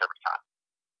experience every time.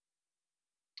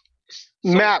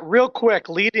 Matt, real quick,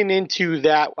 leading into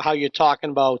that, how you're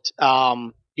talking about,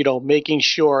 making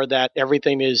sure that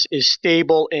everything is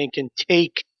stable and can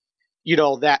take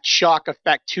that shock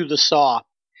effect to the saw.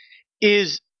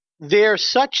 Is there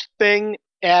such thing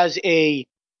as a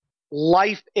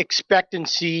life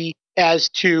expectancy as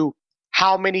to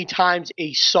how many times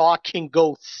a saw can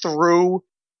go through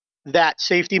that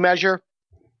safety measure?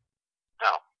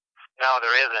 No,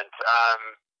 there isn't.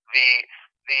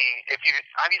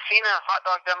 Have you seen a hot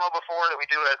dog demo before that we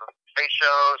do at space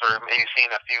shows, or maybe you've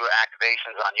seen a few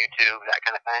activations on YouTube, that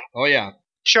kind of thing? Oh yeah.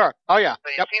 Sure. Oh, yeah. So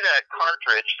you see that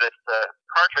cartridge, that's the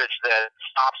cartridge that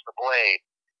stops the blade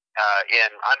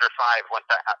in under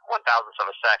 1,000ths of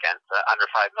a second, under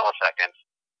 5 milliseconds.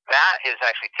 That is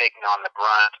actually taking on the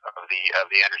brunt of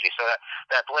the energy. So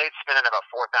that blade's spinning about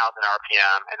 4,000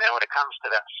 RPM, and then when it comes to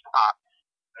that stop,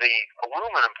 the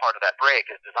aluminum part of that brake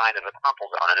is designed as a crumple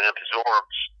zone, and it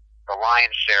absorbs the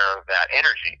lion's share of that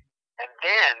energy. And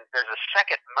then there's a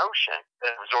second motion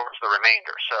that absorbs the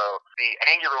remainder. So the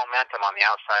angular momentum on the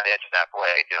outside edge of that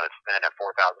blade, it's spinning at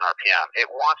 4,000 RPM. It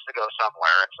wants to go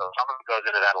somewhere, and so some of it goes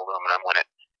into that aluminum when it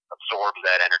absorbs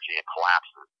that energy and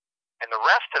collapses. And the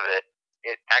rest of it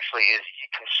actually is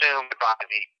consumed by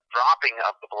the dropping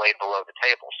of the blade below the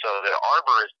table. So the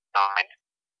arbor is designed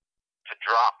to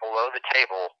drop below the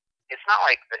table. It's not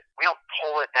like we don't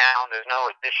pull it down. There's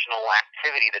no additional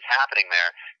activity that's happening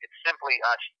there. It's simply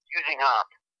us using up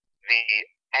the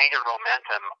angular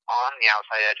momentum on the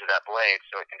outside edge of that blade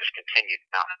so it can just continue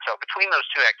down. So between those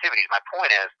two activities, my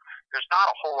point is there's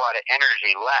not a whole lot of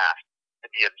energy left to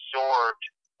be absorbed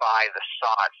by the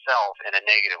saw itself in a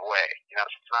negative way. So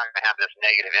it's not going to have this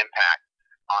negative impact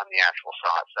on the actual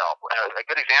saw itself. A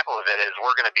good example of it is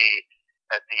we're going to be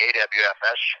at the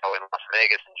AWFS show in Las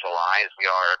Vegas in July, as we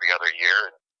are every other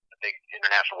year, the big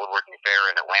International Woodworking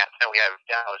Fair in Atlanta. We have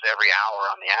demos every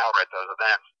hour on the hour at those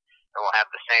events. And we'll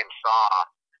have the same saw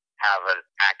have an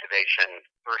activation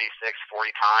 36,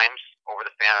 40 times over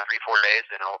the span of 3-4 days,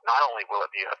 and not only will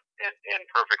it be in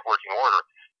perfect working order,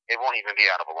 it won't even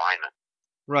be out of alignment.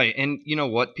 Right, and you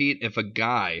know what, Pete? If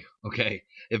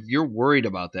you're worried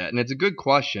about that, and it's a good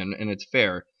question, and it's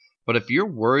fair, but if you're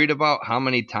worried about how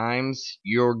many times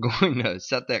you're going to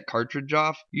set that cartridge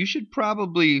off, you should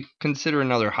probably consider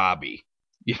another hobby.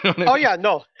 You know what I mean? Oh yeah,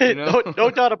 no,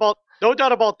 no doubt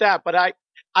about that. But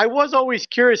I was always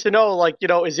curious to know,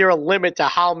 is there a limit to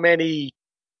how many,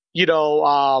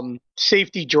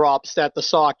 safety drops that the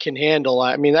saw can handle?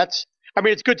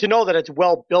 It's good to know that it's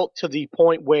well built to the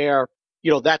point where,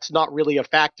 that's not really a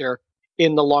factor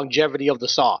in the longevity of the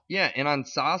saw. Yeah, and on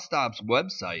SawStop's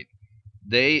website,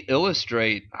 they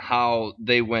illustrate how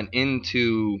they went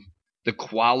into the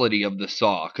quality of the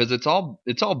saw, because it's all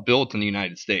built in the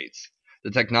United States. The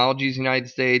technology is United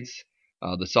States.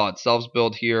 The saw itself's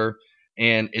built here,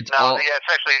 and it's all. Yeah, it's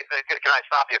actually. Can I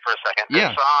stop you for a second?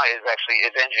 Yeah. The saw is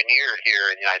engineered here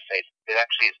in the United States. It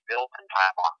actually is built in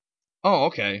Taiwan. Oh,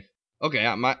 okay. Okay,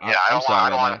 I don't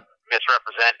want to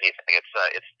misrepresent anything.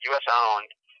 It's U.S.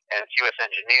 owned and it's U.S.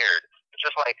 engineered.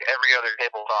 Just like every other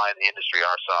table saw in the industry,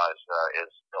 our saw is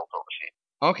built overseas.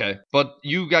 Okay, but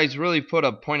you guys really put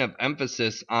a point of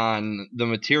emphasis on the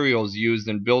materials used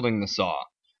in building the saw,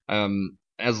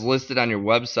 as listed on your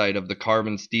website, of the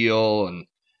carbon steel, and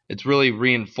it's really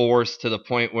reinforced to the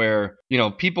point where,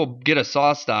 people get a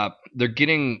SawStop, they're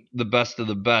getting the best of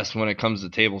the best when it comes to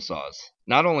table saws.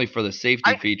 Not only for the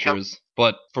safety features,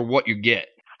 but for what you get.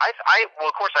 Well,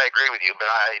 of course, I agree with you, but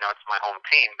it's my home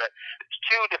team. But it's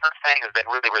two different things that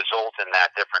really result in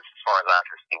that difference as far as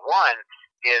accuracy. One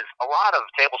is a lot of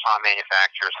table saw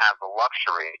manufacturers have the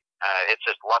luxury. It's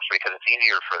just luxury because it's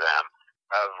easier for them.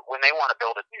 Of when they want to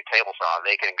build a new table saw,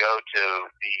 they can go to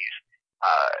these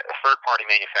third-party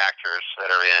manufacturers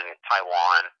that are in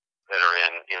Taiwan, that are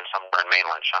in somewhere in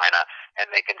mainland China,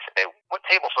 and they can say, what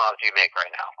table saws do you make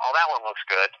right now? Oh, that one looks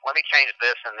good. Let me change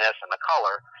this and the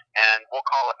color, and we'll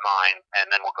call it mine, and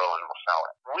then we'll go and we'll sell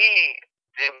it. We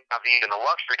didn't have even the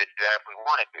luxury to do that if we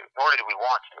wanted to, nor did we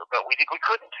want to, but we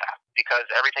couldn't have, because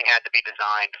everything had to be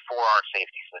designed for our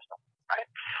safety system, right?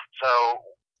 So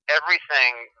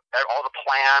everything, all the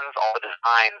plans, all the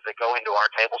designs that go into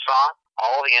our table saw,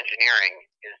 all the engineering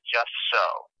is just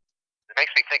so. It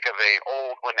makes me think of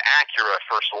when Acura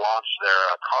first launched their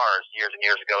cars years and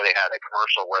years ago. They had a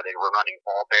commercial where they were running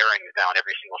ball bearings down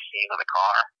every single seam of the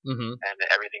car, and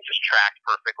everything just tracked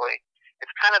perfectly.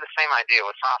 It's kind of the same idea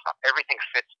with SawStop. Everything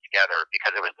fits together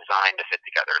because it was designed to fit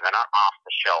together. They're not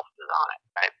off-the-shelf design,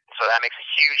 right? So that makes a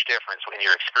huge difference in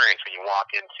your experience when you walk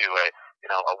into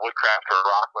a Woodcraft or a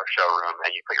Rockler showroom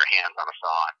and you put your hands on a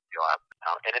saw and feel it.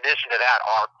 In addition to that,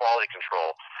 our quality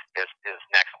control is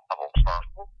next level as far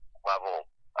as level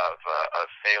of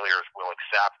failures we'll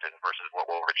accept and versus what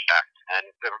we'll reject. And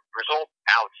the result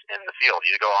out in the field,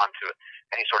 you go on to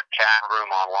any sort of chat room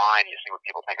online, you see what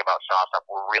people think about SawStop.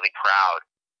 We're really proud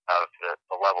of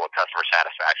the level of customer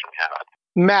satisfaction we have.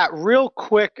 Matt, real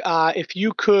quick, if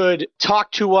you could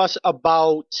talk to us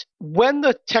about when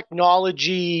the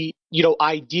technology,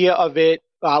 idea of it,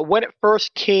 when it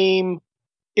first came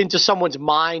into someone's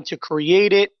mind to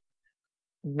create it,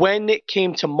 when it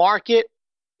came to market,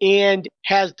 and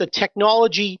has the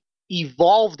technology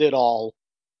evolved at all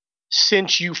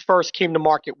since you first came to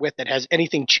market with it? Has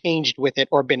anything changed with it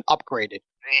or been upgraded?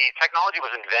 The technology was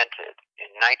invented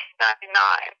in 1999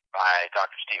 by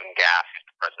Dr. Stephen Gass, who's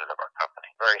the president of our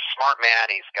company. Very smart man.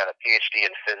 He's got a PhD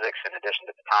in physics. In addition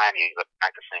to the time, he's a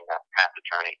practicing patent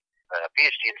attorney. A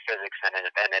PhD in physics and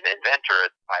an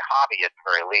inventor by hobby at the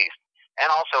very least,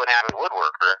 and also an avid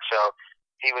woodworker. So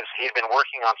he'd been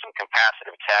working on some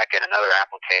capacitive tech in another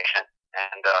application,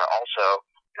 and also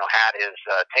had his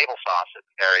table saw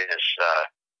there in his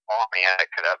farm. He had a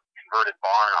converted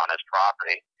barn on his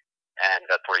property, and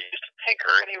that's where he used to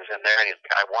tinker. And he was in there, and he's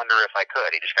like, I wonder if I could.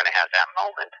 He just kind of has that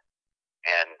moment,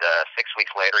 and 6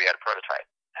 weeks later, he had a prototype.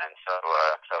 And so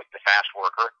he's a fast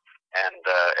worker, and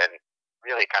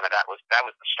really kind of that was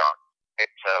the start.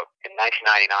 So in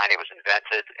 1999, it was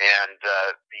invented, and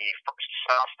the first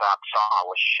SawStop saw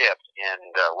was shipped in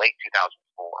late 2004.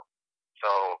 So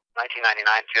 1999,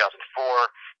 2004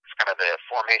 was kind of the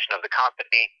formation of the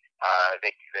company.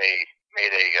 They made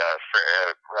a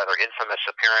rather infamous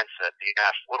appearance at the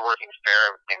National Woodworking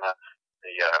Fair.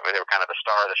 They were kind of the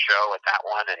star of the show at that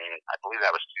one, and I believe that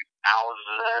was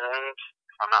 2000,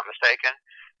 if I'm not mistaken.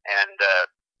 And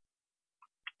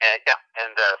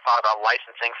thought about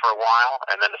licensing for a while,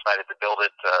 and then decided to build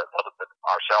it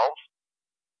ourselves,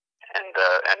 and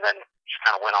then just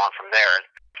kind of went on from there.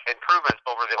 Improvements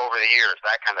over the years,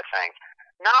 that kind of thing.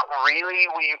 Not really.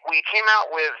 We came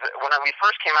out with, when we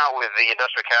first came out with the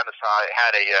industrial cabinet saw, it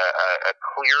had a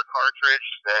clear cartridge.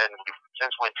 Then we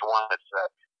since went to one that's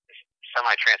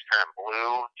semi-transparent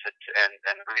blue, and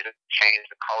the reason to change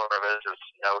the color of it is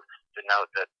to note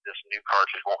that this new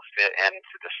cartridge won't fit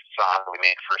into the saw that we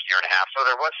made the first year and a half. So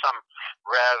there was some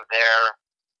rev there,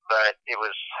 but it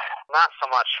was not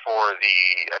so much for the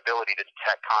ability to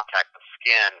detect contact with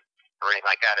skin or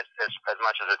anything like that, as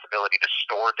much as its ability to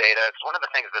store data. It's one of the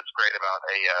things that's great about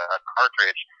a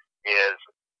cartridge is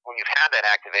when you've had that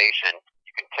activation,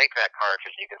 you can take that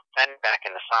cartridge, you can send it back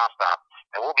in the SawStop,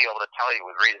 and we'll be able to tell you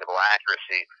with reasonable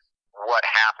accuracy what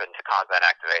happened to cause that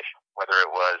activation, whether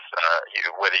it was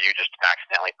whether you just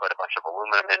accidentally put a bunch of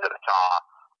aluminum into the saw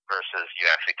versus you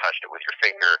actually touched it with your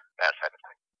finger, that type of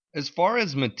thing. As far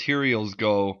as materials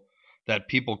go that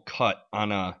people cut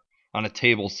on a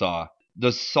table saw,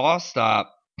 does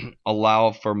SawStop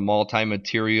allow for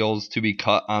multi-materials to be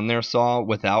cut on their saw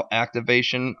without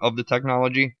activation of the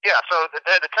technology? Yeah, so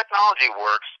the technology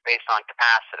works based on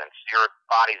capacitance, your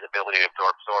body's ability to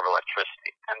absorb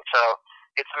electricity, and so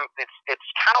it's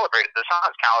calibrated. The saw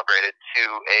is calibrated to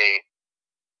a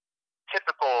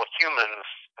typical human's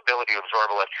ability to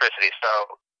absorb electricity.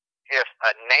 So if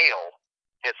a nail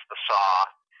hits the saw,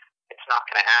 it's not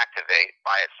going to activate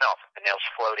by itself. The nail's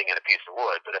floating in a piece of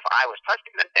wood. But if I was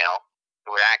touching the nail, it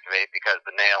would activate because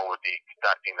the nail would be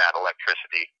conducting that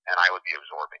electricity and I would be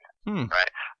absorbing it.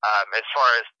 Right? As far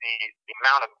as the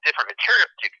amount of different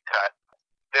materials you can cut,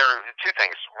 there are two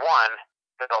things. One,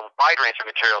 there's a wide range of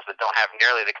materials that don't have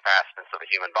nearly the capacitance of a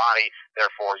human body,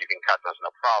 therefore you can cut those no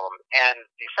problem. And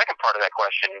the second part of that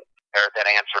question, or that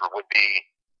answer, would be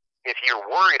if you're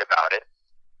worried about it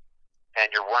and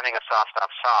you're running a SawStop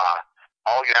saw,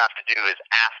 all you have to do is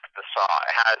ask the saw.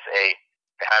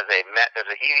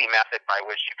 There's an easy method by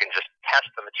which you can just test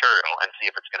the material and see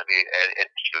if it's going to be an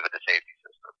issue with the safety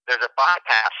system. There's a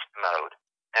bypass mode,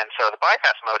 and so the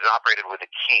bypass mode is operated with a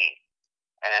key.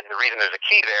 And the reason there's a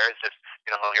key there is just,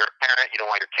 you're a parent, you don't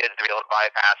want your kids to be able to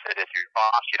bypass it. If you're your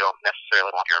boss, you don't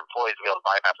necessarily want your employees to be able to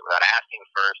bypass it without asking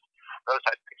first, those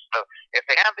types of things. So if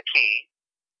they have the key,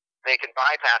 they can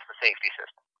bypass the safety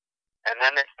system. And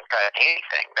then they can cut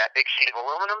anything. That big sheet of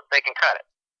aluminum, they can cut it.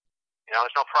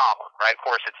 There's no problem, right? Of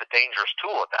course, it's a dangerous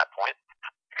tool at that point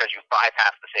because you've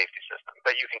bypassed the safety system.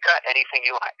 But you can cut anything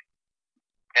you like.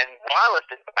 And while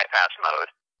it's in bypass mode,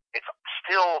 it's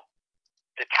still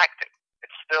detecting.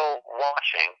 It's still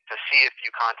watching to see if you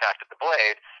contacted the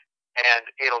blade, and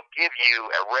it'll give you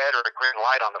a red or a green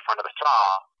light on the front of the saw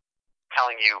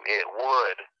telling you it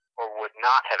would or would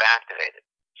not have activated.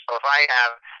 So if I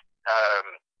have,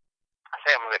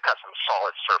 say I'm going to cut some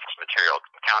solid surface material,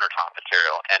 countertop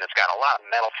material, and it's got a lot of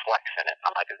metal flex in it,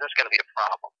 I'm like, is this going to be a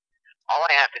problem? All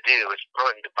I have to do is throw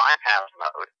it into bypass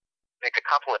mode, make a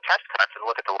couple of test cuts, and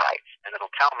look at the lights, and it'll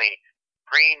tell me,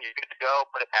 green, you're good to go,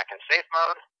 put it back in safe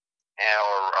mode,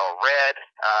 or red,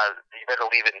 you better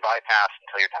leave it in bypass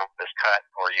until you're done with this cut,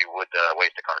 or you would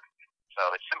waste a cartridge. So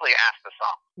it's simply ask the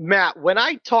saw. Matt, when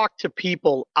I talk to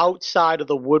people outside of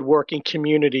the woodworking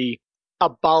community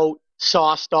about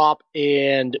SawStop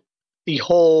and the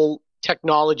whole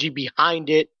technology behind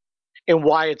it and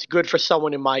why it's good for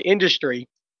someone in my industry,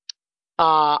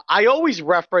 I always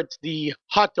reference the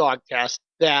hot dog test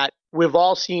that we've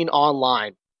all seen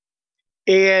online.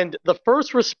 And the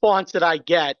first response that I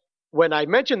get when I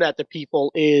mention that to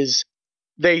people is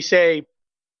they say,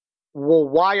 well,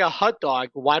 why a hot dog?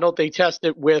 Why don't they test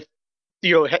it with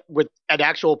an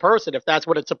actual person if that's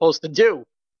what it's supposed to do?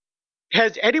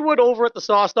 Has anyone over at the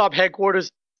SawStop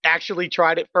headquarters actually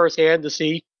tried it firsthand to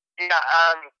see? Yeah,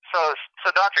 so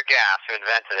Dr. Gass, who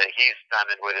invented it, he's done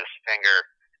it with his finger.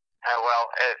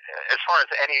 As far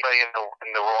as anybody in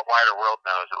the wider world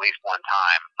knows, at least one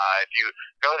time. If you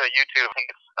go to YouTube, I think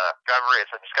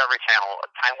it's a Discovery Channel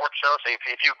Time Warp show. So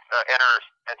if you enter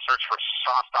and search for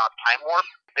SawStop Time Warp,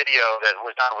 video that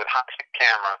was done with high-speed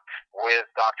camera with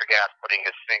Dr. Gass putting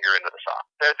his finger into the saw.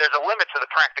 There's a limit to the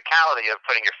practicality of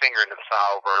putting your finger into the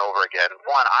saw over and over again.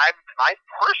 One, I've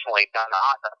personally done the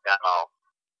hot dog demo.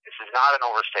 This is not an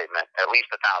overstatement, at least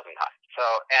 1,000 times. So,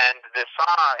 and the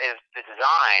saw is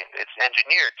designed, it's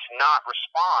engineered to not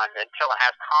respond until it has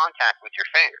contact with your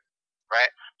finger, right?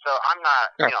 So I'm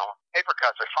not, paper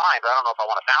cuts are fine, but I don't know if I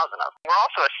want 1,000 of them. We're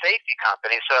also a safety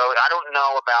company, so I don't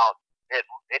know about it.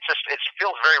 It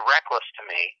feels very reckless to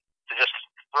me to just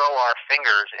throw our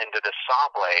fingers into the saw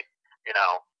blade,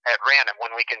 at random,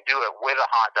 when we can do it with a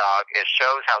hot dog. It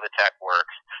shows how the tech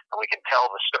works, and we can tell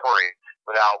the story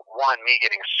without, one, me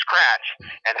getting scratched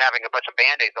and having a bunch of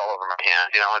Band-Aids all over my hand.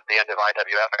 At the end of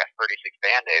IWF, I got 36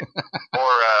 Band-Aids.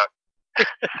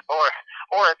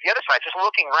 or at the other side, just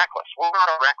looking reckless. We're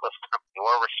not a reckless company.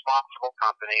 We're a responsible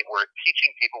company. We're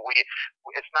teaching people.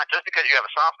 It's not just because you have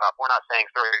a SawStop. We're not saying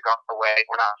throw your guns away.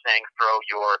 We're not saying throw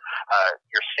your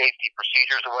safety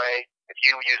procedures away. If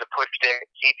you use a push stick,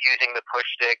 keep using the push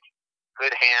stick.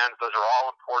 Good hands. Those are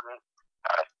all important.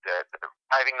 The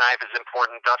riving knife is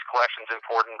important. Dust collection is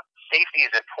important. Safety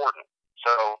is important.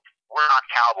 So we're not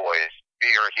cowboys.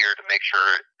 We are here to make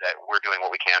sure that we're doing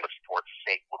what we can to support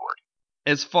safe woodworking.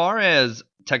 As far as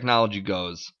technology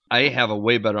goes, I have a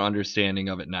way better understanding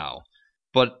of it now.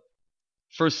 But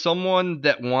for someone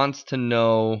that wants to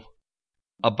know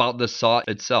about the saw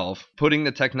itself. Putting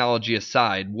the technology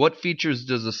aside, what features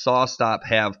does a SawStop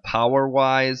have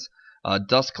power-wise,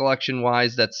 dust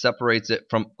collection-wise, that separates it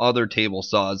from other table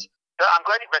saws? I'm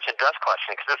glad you mentioned dust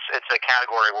collection because it's a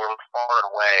category where we're far and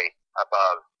away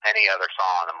above any other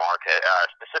saw on the market,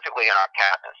 specifically in our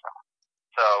cabinet saw.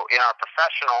 So in our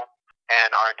professional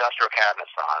and our industrial cabinet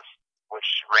saws, which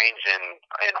range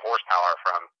in horsepower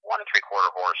from 1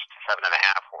 3/4 horse to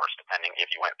 7.5 horse, depending if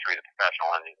you went through the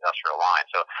professional and the industrial line.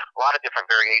 So a lot of different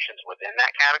variations within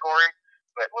that category.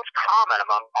 But what's common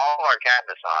among all of our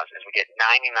cabinet saws is we get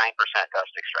 99%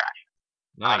 dust extraction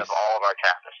out of all of our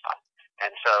cabinet saws.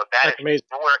 And so that's amazing.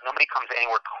 Nobody comes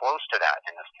anywhere close to that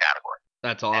in this category.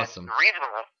 That's awesome.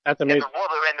 That's amazing.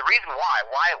 And the reason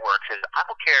why it works is I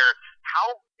don't care how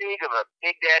big of a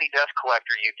Big Daddy dust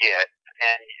collector you get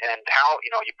and how,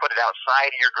 you put it outside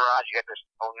of your garage, you got this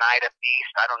Oneida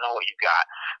beast, I don't know what you got,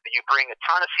 but you bring a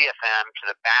ton of CFM to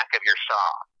the back of your saw.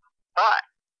 But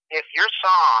if your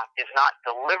saw is not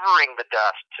delivering the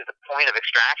dust to the point of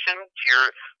extraction, to your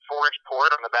 4-inch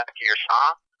port on the back of your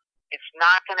saw, it's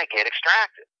not going to get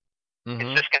extracted. Mm-hmm.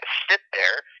 It's just going to sit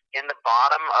there in the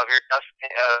bottom of your dust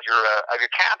of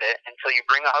your cabinet until you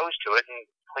bring a hose to it and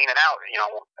clean it out.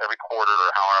 Every quarter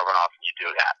or however often you do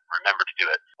that. Remember to do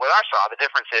it. With our saw, the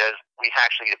difference is we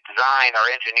actually designed, our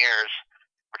engineers,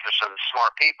 which are some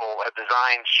smart people, have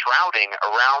designed shrouding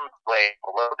around the blade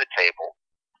below the table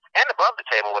and above the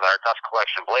table with our dust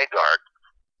collection blade guard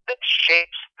that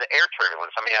shapes the air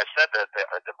turbulence. I mean, I said that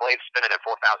the blade's spinning at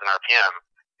 4,000 RPM.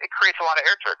 It creates a lot of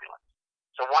air turbulence.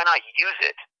 So why not use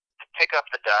it to pick up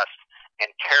the dust and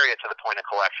carry it to the point of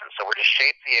collection? So we're just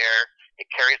shape the air, it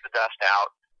carries the dust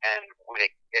out, and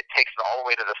it takes it all the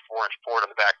way to the 4-inch port on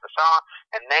the back of the saw,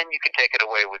 and then you can take it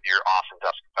away with your awesome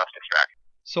dust extraction.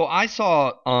 So I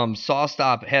saw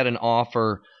SawStop had an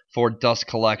offer for dust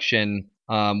collection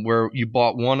where you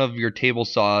bought one of your table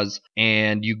saws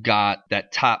and you got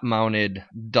that top-mounted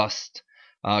dust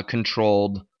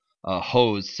controlled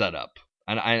hose setup.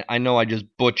 And I know I just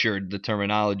butchered the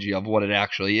terminology of what it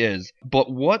actually is,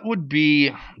 but what would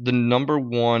be the number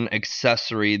one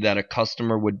accessory that a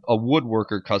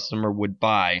woodworker customer would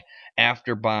buy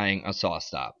after buying a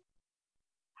SawStop?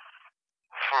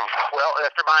 Well,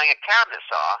 after buying a cabinet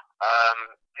saw,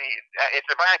 if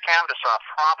they're buying a cabinet saw,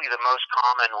 probably the most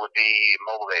common would be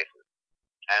mobile bases.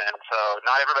 And so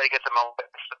not everybody gets a mobile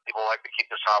base. People like to keep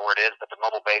the saw where it is, but the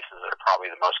mobile bases are probably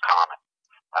the most common.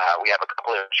 We have a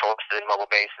couple of choices in mobile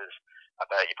bases.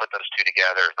 But you put those two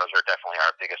together, those are definitely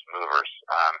our biggest movers.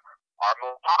 Our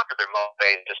most popular mobile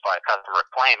base, just by customer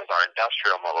claim, is our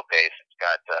industrial mobile base. It's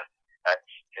got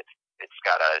it's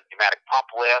got a pneumatic pump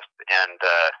lift and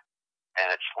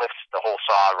it lifts the whole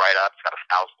saw right up. It's got a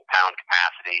 1,000-pound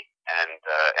capacity and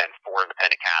 4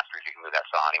 independent casters. You can move that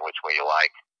saw any which way you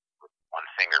like with one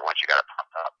finger once you got it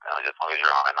pumped up, as long as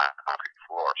you're on a concrete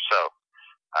floor. So.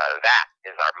 That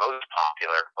is our most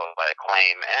popular, both by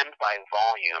claim and by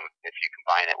volume, if you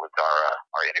combine it with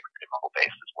our integrated mobile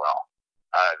base as well.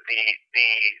 The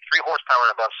 3 horsepower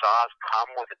and above saws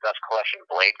come with a dust collection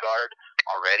blade guard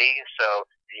already. So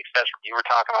the accessory you were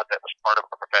talking about that was part of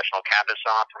a professional cabinet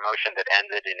saw promotion that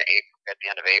ended at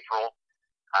the end of April,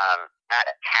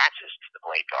 that attaches to the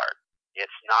blade guard.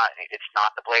 It's not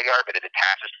the blade guard, but it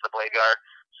attaches to the blade guard.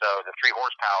 So the 3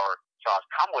 horsepower saws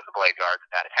come with the blade guard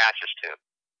that attaches to.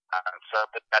 So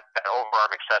that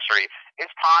overarm accessory is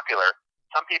popular.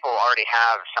 Some people already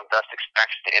have some dust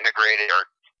extraction integrated or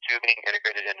tubing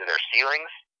integrated into their ceilings,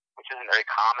 which isn't very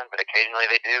common, but occasionally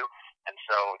they do. And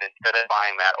so instead of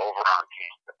buying that overarm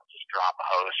piece, they'll just drop a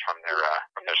hose from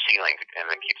their ceiling, and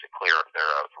it keeps it clear of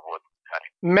their wood cutting.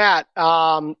 Matt,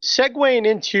 segueing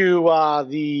into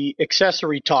the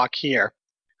accessory talk here,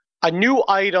 a new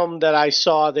item that I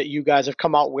saw that you guys have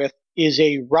come out with is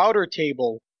a router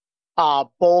table.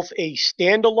 Both a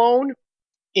standalone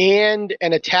and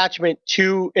an attachment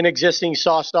to an existing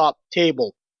SawStop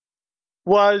table.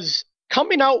 Was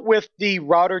coming out with the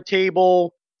router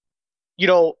table,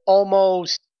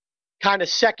 almost kind of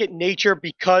second nature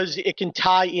because it can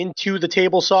tie into the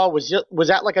table saw? Was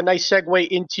that like a nice segue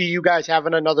into you guys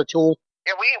having another tool?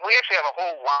 Yeah, we actually have a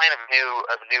whole line of new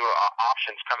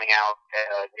options coming out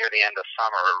near the end of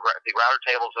summer. The router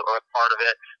tables are part of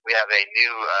it. We have a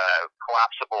new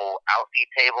collapsible outfeed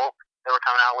table that we're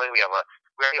coming out with. We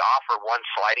already offer one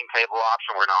sliding table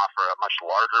option. We're going to offer a much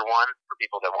larger one for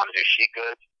people that want to do sheet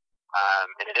goods.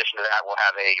 In addition to that, we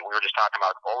were just talking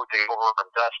about the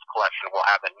overarm dust collection. We'll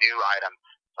have a new item,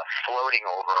 a floating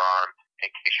overarm,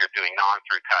 in case you're doing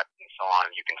non-through cuts and so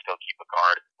on. You can still keep a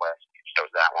guard in place. It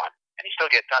shows that one. And you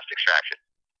still get dust extraction.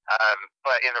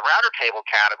 But in the router table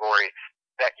category,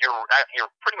 that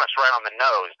you're pretty much right on the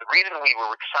nose. The reason we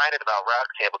were excited about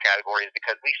router table category is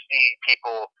because we see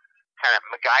people kind of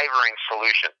MacGyvering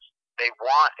solutions. They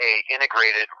want a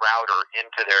integrated router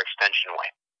into their extension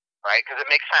wing, right? Because it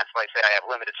makes sense. Like say I have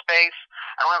limited space.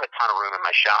 I don't have a ton of room in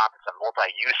my shop. It's a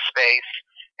multi-use space,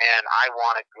 and I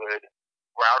want a good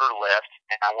router lift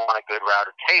and I want a good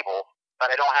router table, but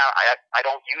I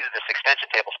don't use this extension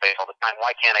table space all the time.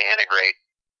 Why can't I integrate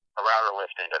a router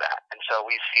lift into that? And so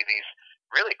we see these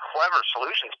really clever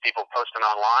solutions, people posting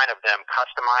online of them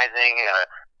customizing,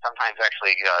 sometimes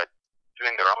actually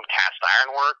doing their own cast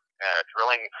iron work,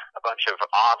 drilling a bunch of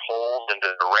odd holes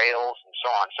into the rails and so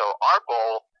on. So our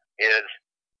goal is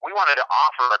we wanted to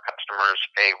offer our customers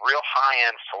a real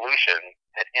high-end solution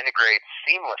that integrates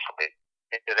seamlessly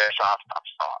into their soft stop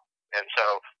saw. And so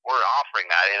we're offering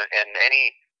that in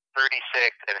any 36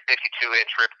 and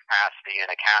 52-inch rip capacity in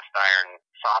a cast iron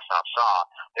soft stop saw.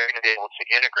 They're going to be able to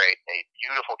integrate a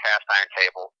beautiful cast iron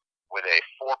table with a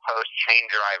 4-post chain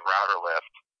drive router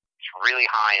lift. It's really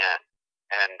high end,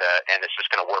 and it's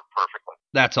just going to work perfectly.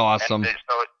 That's awesome. And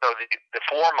so the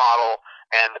floor model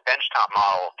and the benchtop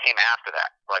model came after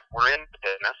that. Like, we're in the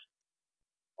business.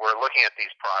 We're looking at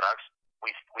these products.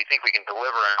 We think we can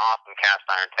deliver an awesome cast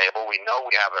iron table. We know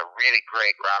we have a really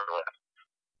great router lift.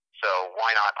 So why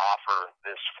not offer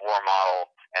this floor model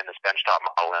and this benchtop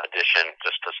model in addition,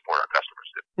 just to support our customers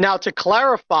too? Now, to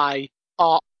clarify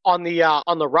on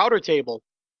the router table,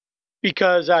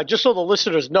 because just so the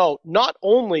listeners know, not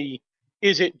only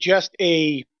is it just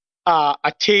a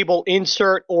table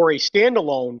insert or a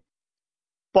standalone,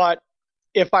 but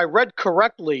if I read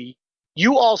correctly,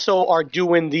 you also are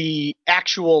doing the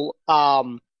actual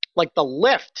like the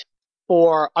lift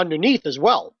for underneath as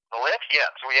well. The lift,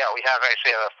 yes. We have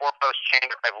actually a 4-post chain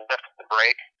drive lift with the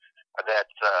brake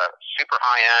that's super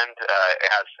high end.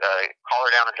 It has collar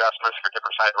down adjustments for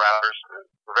different size routers.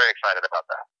 We're very excited about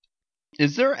that.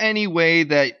 Is there any way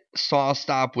that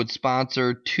SawStop would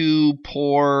sponsor 2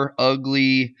 poor,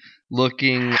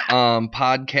 ugly-looking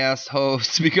podcast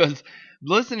hosts? Because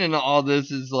listening to all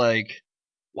this is like,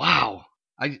 wow.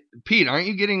 Pete, aren't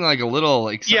you getting like a little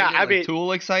excited? Yeah, I mean,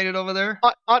 Tool excited over there?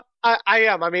 I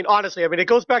am. I mean, honestly, it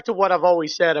goes back to what I've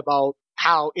always said about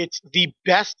how it's the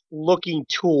best looking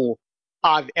tool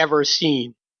I've ever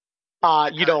seen.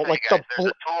 Like there's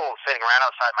a tool sitting right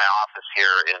outside my office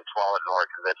here in Tualatin,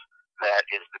 Oregon that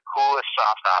is the coolest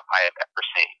soft stop I have ever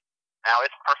seen. Now,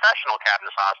 it's professional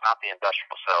cabinet saw, it's not the industrial.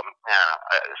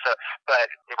 But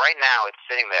right now it's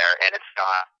sitting there and it's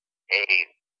got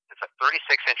it's a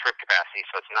 36-inch rip capacity,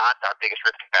 so it's not our biggest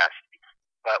rip capacity.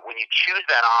 But when you choose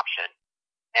that option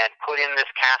and put in this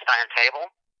cast iron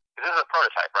table, this is a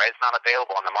prototype, right? It's not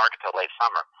available on the market till late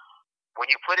summer.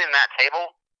 When you put in that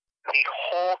table, the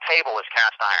whole table is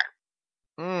cast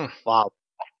iron. Wow.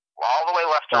 All the way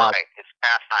left to right, it's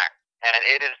cast iron. And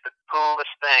it is the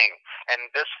coolest thing.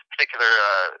 And this particular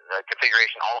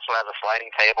configuration also has a sliding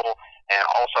table and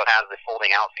also has the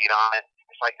folding out feet on it.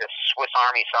 It's like this Swiss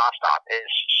Army saw stop.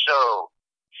 It's so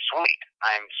sweet.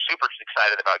 I'm super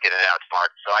excited about getting it out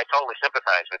smart. So I totally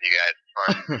sympathize with you guys as far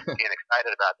as being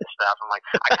excited about this stuff. I'm like,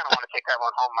 I kind of want to take that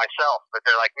one home myself. But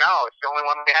they're like, no, it's the only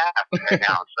one we have right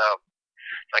now. So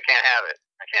I can't have it.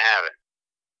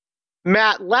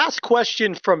 Matt, last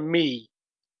question from me.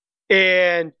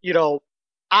 And,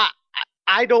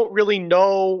 I don't really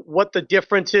know what the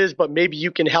difference is, but maybe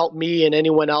you can help me and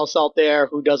anyone else out there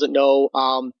who doesn't know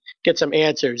get some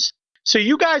answers. So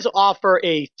you guys offer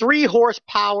a 3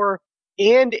 horsepower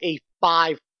and a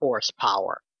 5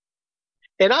 horsepower.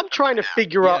 And I'm trying to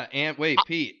figure out. And wait,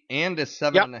 Pete, and a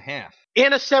 7.5.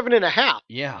 And a 7.5.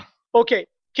 Yeah. Okay.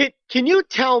 Can you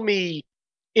tell me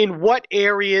in what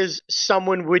areas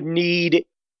someone would need,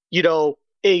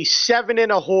 a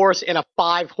 7.25 horse and a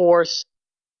 5 horse,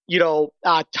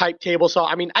 type table saw?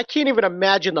 I mean, I can't even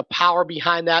imagine the power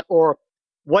behind that or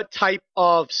what type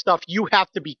of stuff you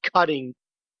have to be cutting,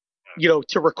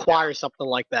 to require something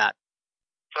like that.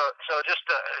 So just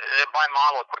by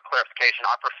model, a quick clarification.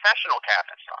 Our professional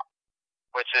cabinet saw,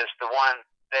 which is the one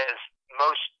that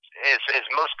is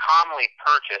most commonly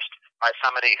purchased by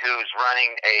somebody who's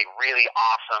running a really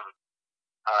awesome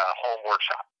home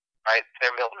workshop. Right?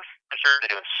 They're building furniture,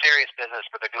 they're doing serious business,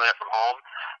 but they're doing it from home.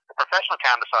 The professional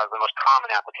cabinet saw is the most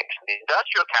common application. The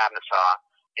industrial cabinet saw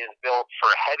is built for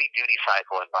a heavy-duty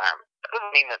cycle environment. That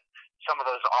doesn't mean that some of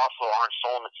those also aren't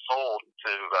sold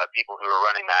to people who are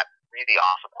running that really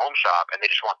awesome home shop, and they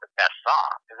just want the best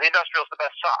saw. Because the industrial is the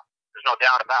best saw. There's no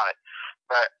doubt about it.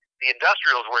 But the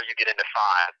industrial is where you get into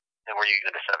 5 and where you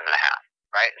get into 7.5.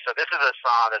 Right, so this is a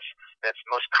saw that's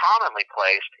most commonly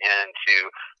placed into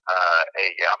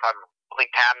if I'm building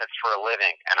cabinets for a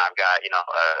living, and I've got, you know,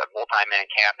 a multi-man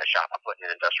cabinet shop. I'm putting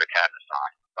in industrial cabinets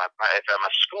on. If I'm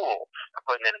a school, I'm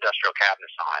putting in industrial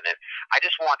cabinets on. And I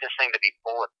just want this thing to be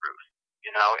bulletproof.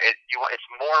 You know,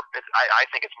 I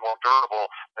think it's more durable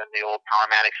than the old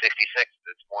Powermatic 66.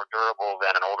 It's more durable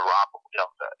than an older Rockwell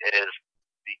Delta. It is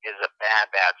a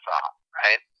bad saw,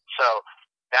 right? So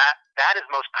that is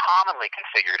most commonly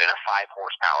configured in a 5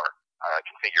 horsepower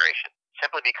configuration,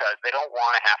 simply because they don't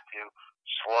want to have to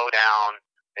slow down.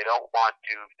 They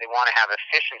want to have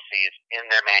efficiencies in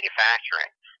their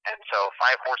manufacturing. And so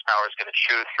 5 horsepower is going to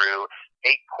chew through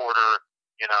 8-quarter,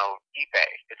 you know, Ipe.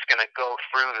 It's going to go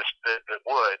through the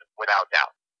wood without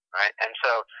doubt, right? And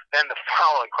so then the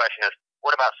following question is,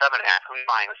 what about 7.5? Who's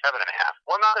buying the 7.5?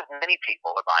 Well, not as many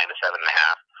people are buying the 7.5,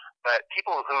 but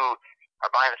people who are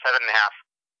buying the 7.5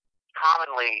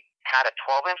 commonly had a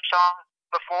 12-inch saw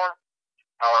before,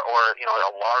 or you know,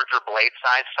 a larger blade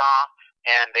size saw,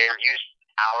 and they're used to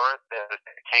the power that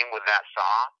came with that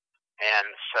saw, and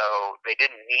so they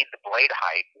didn't need the blade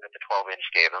height that the 12-inch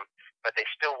gave them, but they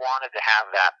still wanted to have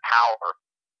that power.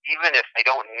 Even if they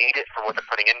don't need it for what they're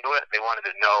putting into it, they wanted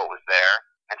to know it was there.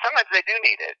 And sometimes they do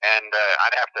need it, and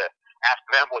I'd have to ask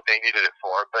them what they needed it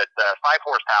for, but 5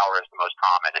 horsepower is the most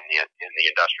common in the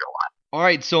industrial line. All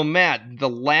right, so Matt, the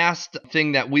last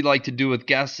thing that we like to do with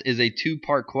guests is a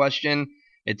 2-part question.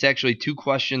 It's actually 2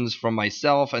 questions from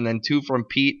myself and then 2 from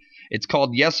Pete. It's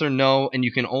called yes or no, and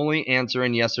you can only answer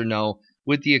in yes or no,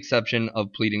 with the exception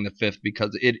of pleading the fifth,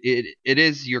 because it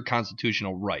is your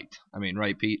constitutional right. I mean,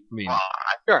 right, Pete? I mean, well,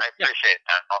 I appreciate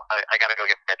that. I got to go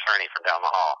get my attorney from down the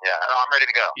hall. Yeah, I'm ready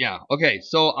to go. Yeah, okay,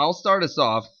 so I'll start us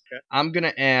off. Okay. I'm going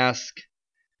to ask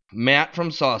Matt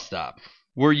from SawStop,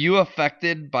 were you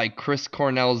affected by Chris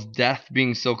Cornell's death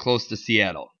being so close to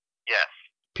Seattle? Yes.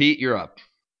 Pete, you're up.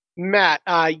 Matt,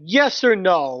 yes or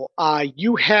no?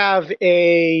 You have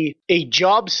a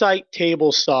job site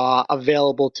table saw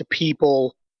available to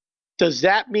people. Does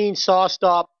that mean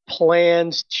SawStop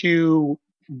plans to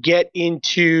get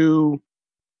into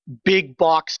big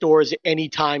box stores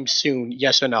anytime soon?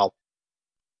 Yes or no?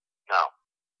 No.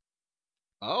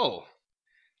 Oh,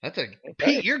 that's a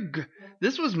Pete.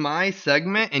 This was my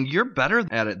segment, and you're better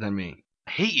at it than me.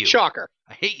 I hate you. Shocker.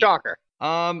 I hate you. Shocker.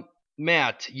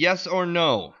 Matt, yes or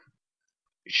no?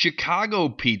 Chicago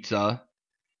pizza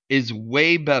is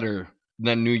way better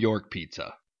than New York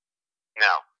pizza.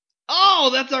 No. Oh,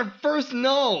 that's our first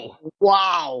no.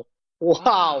 Wow. You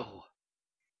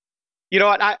know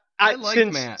what? I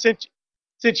like Matt.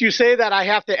 Since you say that, I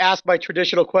have to ask my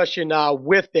traditional question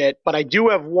with it, but I do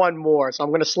have one more, so I'm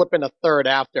going to slip in a third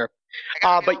after.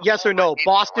 But yes or no,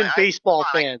 Boston baseball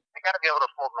fans. I got to be able to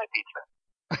fold my pizza.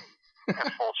 I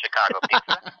fold Chicago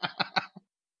pizza.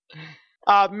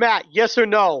 Matt, yes or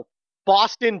no,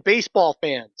 Boston baseball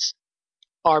fans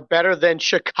are better than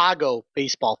Chicago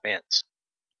baseball fans?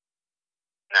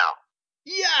 No.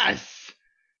 Yes.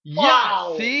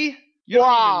 Wow. Yeah. See? You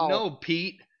don't even know,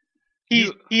 Pete.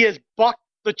 He has bucked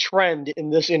the trend in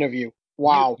this interview.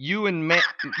 Wow. You and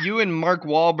Mark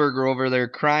Wahlberg are over there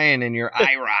crying in your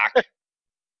IROC.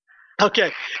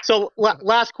 Okay. So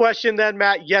last question then,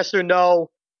 Matt. Yes or no?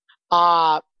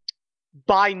 By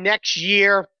next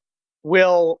year,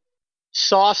 will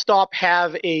SawStop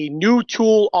have a new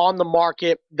tool on the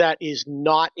market that is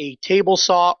not a table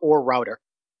saw or router?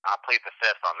 I'll plead the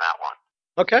fifth on that one.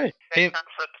 Okay. Hey, I'm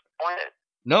so disappointed.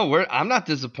 No, I'm not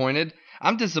disappointed.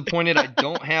 I'm disappointed I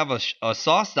don't have a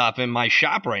SawStop in my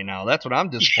shop right now. That's what I'm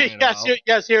disappointed about.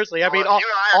 Yeah, seriously. I mean,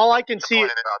 all I can see. Why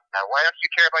don't you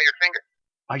care about your finger?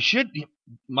 I should.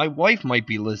 My wife might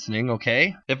be listening.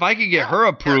 Okay, if I could get her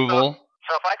approval.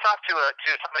 So if I talk to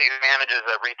somebody who manages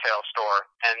a retail store,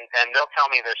 and they'll tell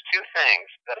me there's 2 things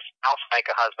that a spouse make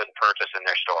a husband purchase in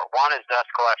their store. One is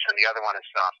dust collection, the other one is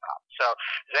SawStop. So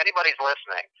if anybody's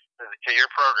listening to your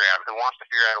program who wants to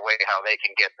figure out a way how they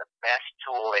can get the best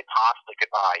tool they possibly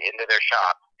could buy into their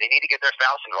shop, they need to get their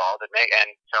spouse involved and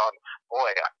tell them,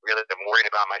 boy, I'm worried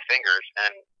about my fingers.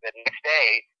 And the next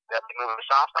day, they'll move the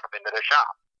SawStop into their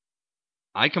shop.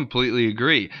 I completely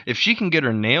agree. If she can get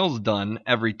her nails done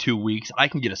every 2 weeks, I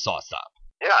can get a SawStop.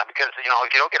 Yeah, because, if you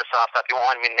don't get a SawStop, you won't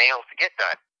want any nails to get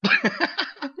done.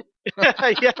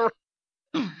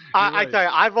 Yeah. I tell you,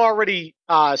 I've already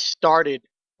started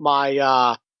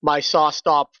my my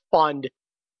SawStop fund.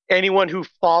 Anyone who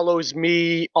follows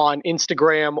me on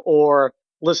Instagram or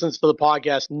listens to the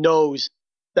podcast knows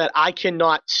that I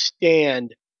cannot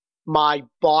stand my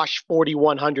Bosch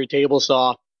 4100 table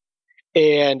saw.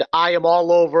 And I am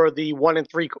all over the 1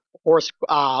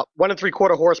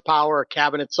 3/4 horsepower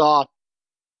cabinet saw.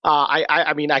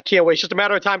 I mean, I can't wait. It's just a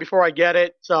matter of time before I get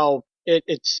it. So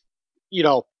it's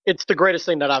the greatest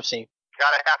thing that I've seen.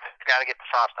 gotta get the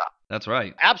sauce up. That's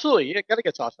right. Absolutely. You got to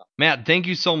get sauce up. Matt, thank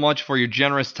you so much for your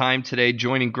generous time today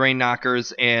joining Grain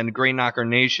Knockers and Grain Knocker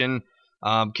Nation.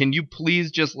 Can you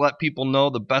please just let people know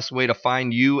the best way to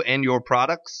find you and your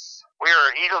products? We are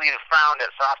easily found at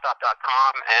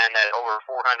saucestop.com and at over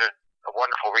 400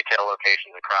 wonderful retail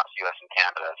locations across U.S. and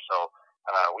Canada. So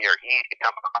we are easy to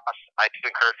come across. I do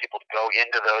encourage people to go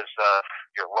into those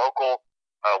your local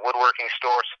woodworking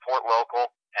store, support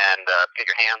local, and get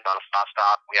your hands on a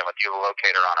SawStop. We have a dealer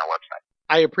locator on our website.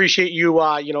 I appreciate you,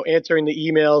 answering the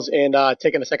emails and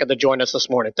taking a second to join us this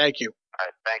morning. Thank you. All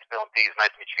right, thanks, Bill and Pete. It's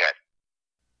nice to meet you guys.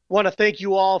 Want to thank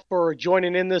you all for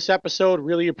joining in this episode.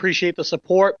 Really appreciate the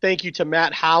support. Thank you to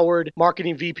Matt Howard,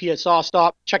 Marketing VP at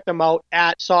SawStop. Check them out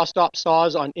at SawStop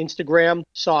Saws on Instagram,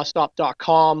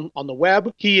 sawstop.com on the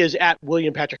web. He is at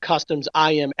William Patrick Customs.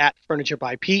 I am at Furniture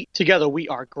by Pete. Together we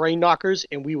are Grain Knockers,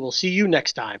 and we will see you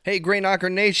next time. Hey, Grain Knocker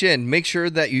Nation, make sure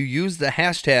that you use the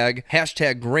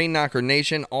hashtag Grain Knocker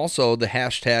Nation, also the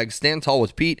hashtag Stand Tall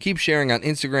with Pete. Keep sharing on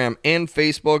Instagram and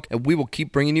Facebook, and we will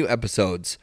keep bringing you episodes.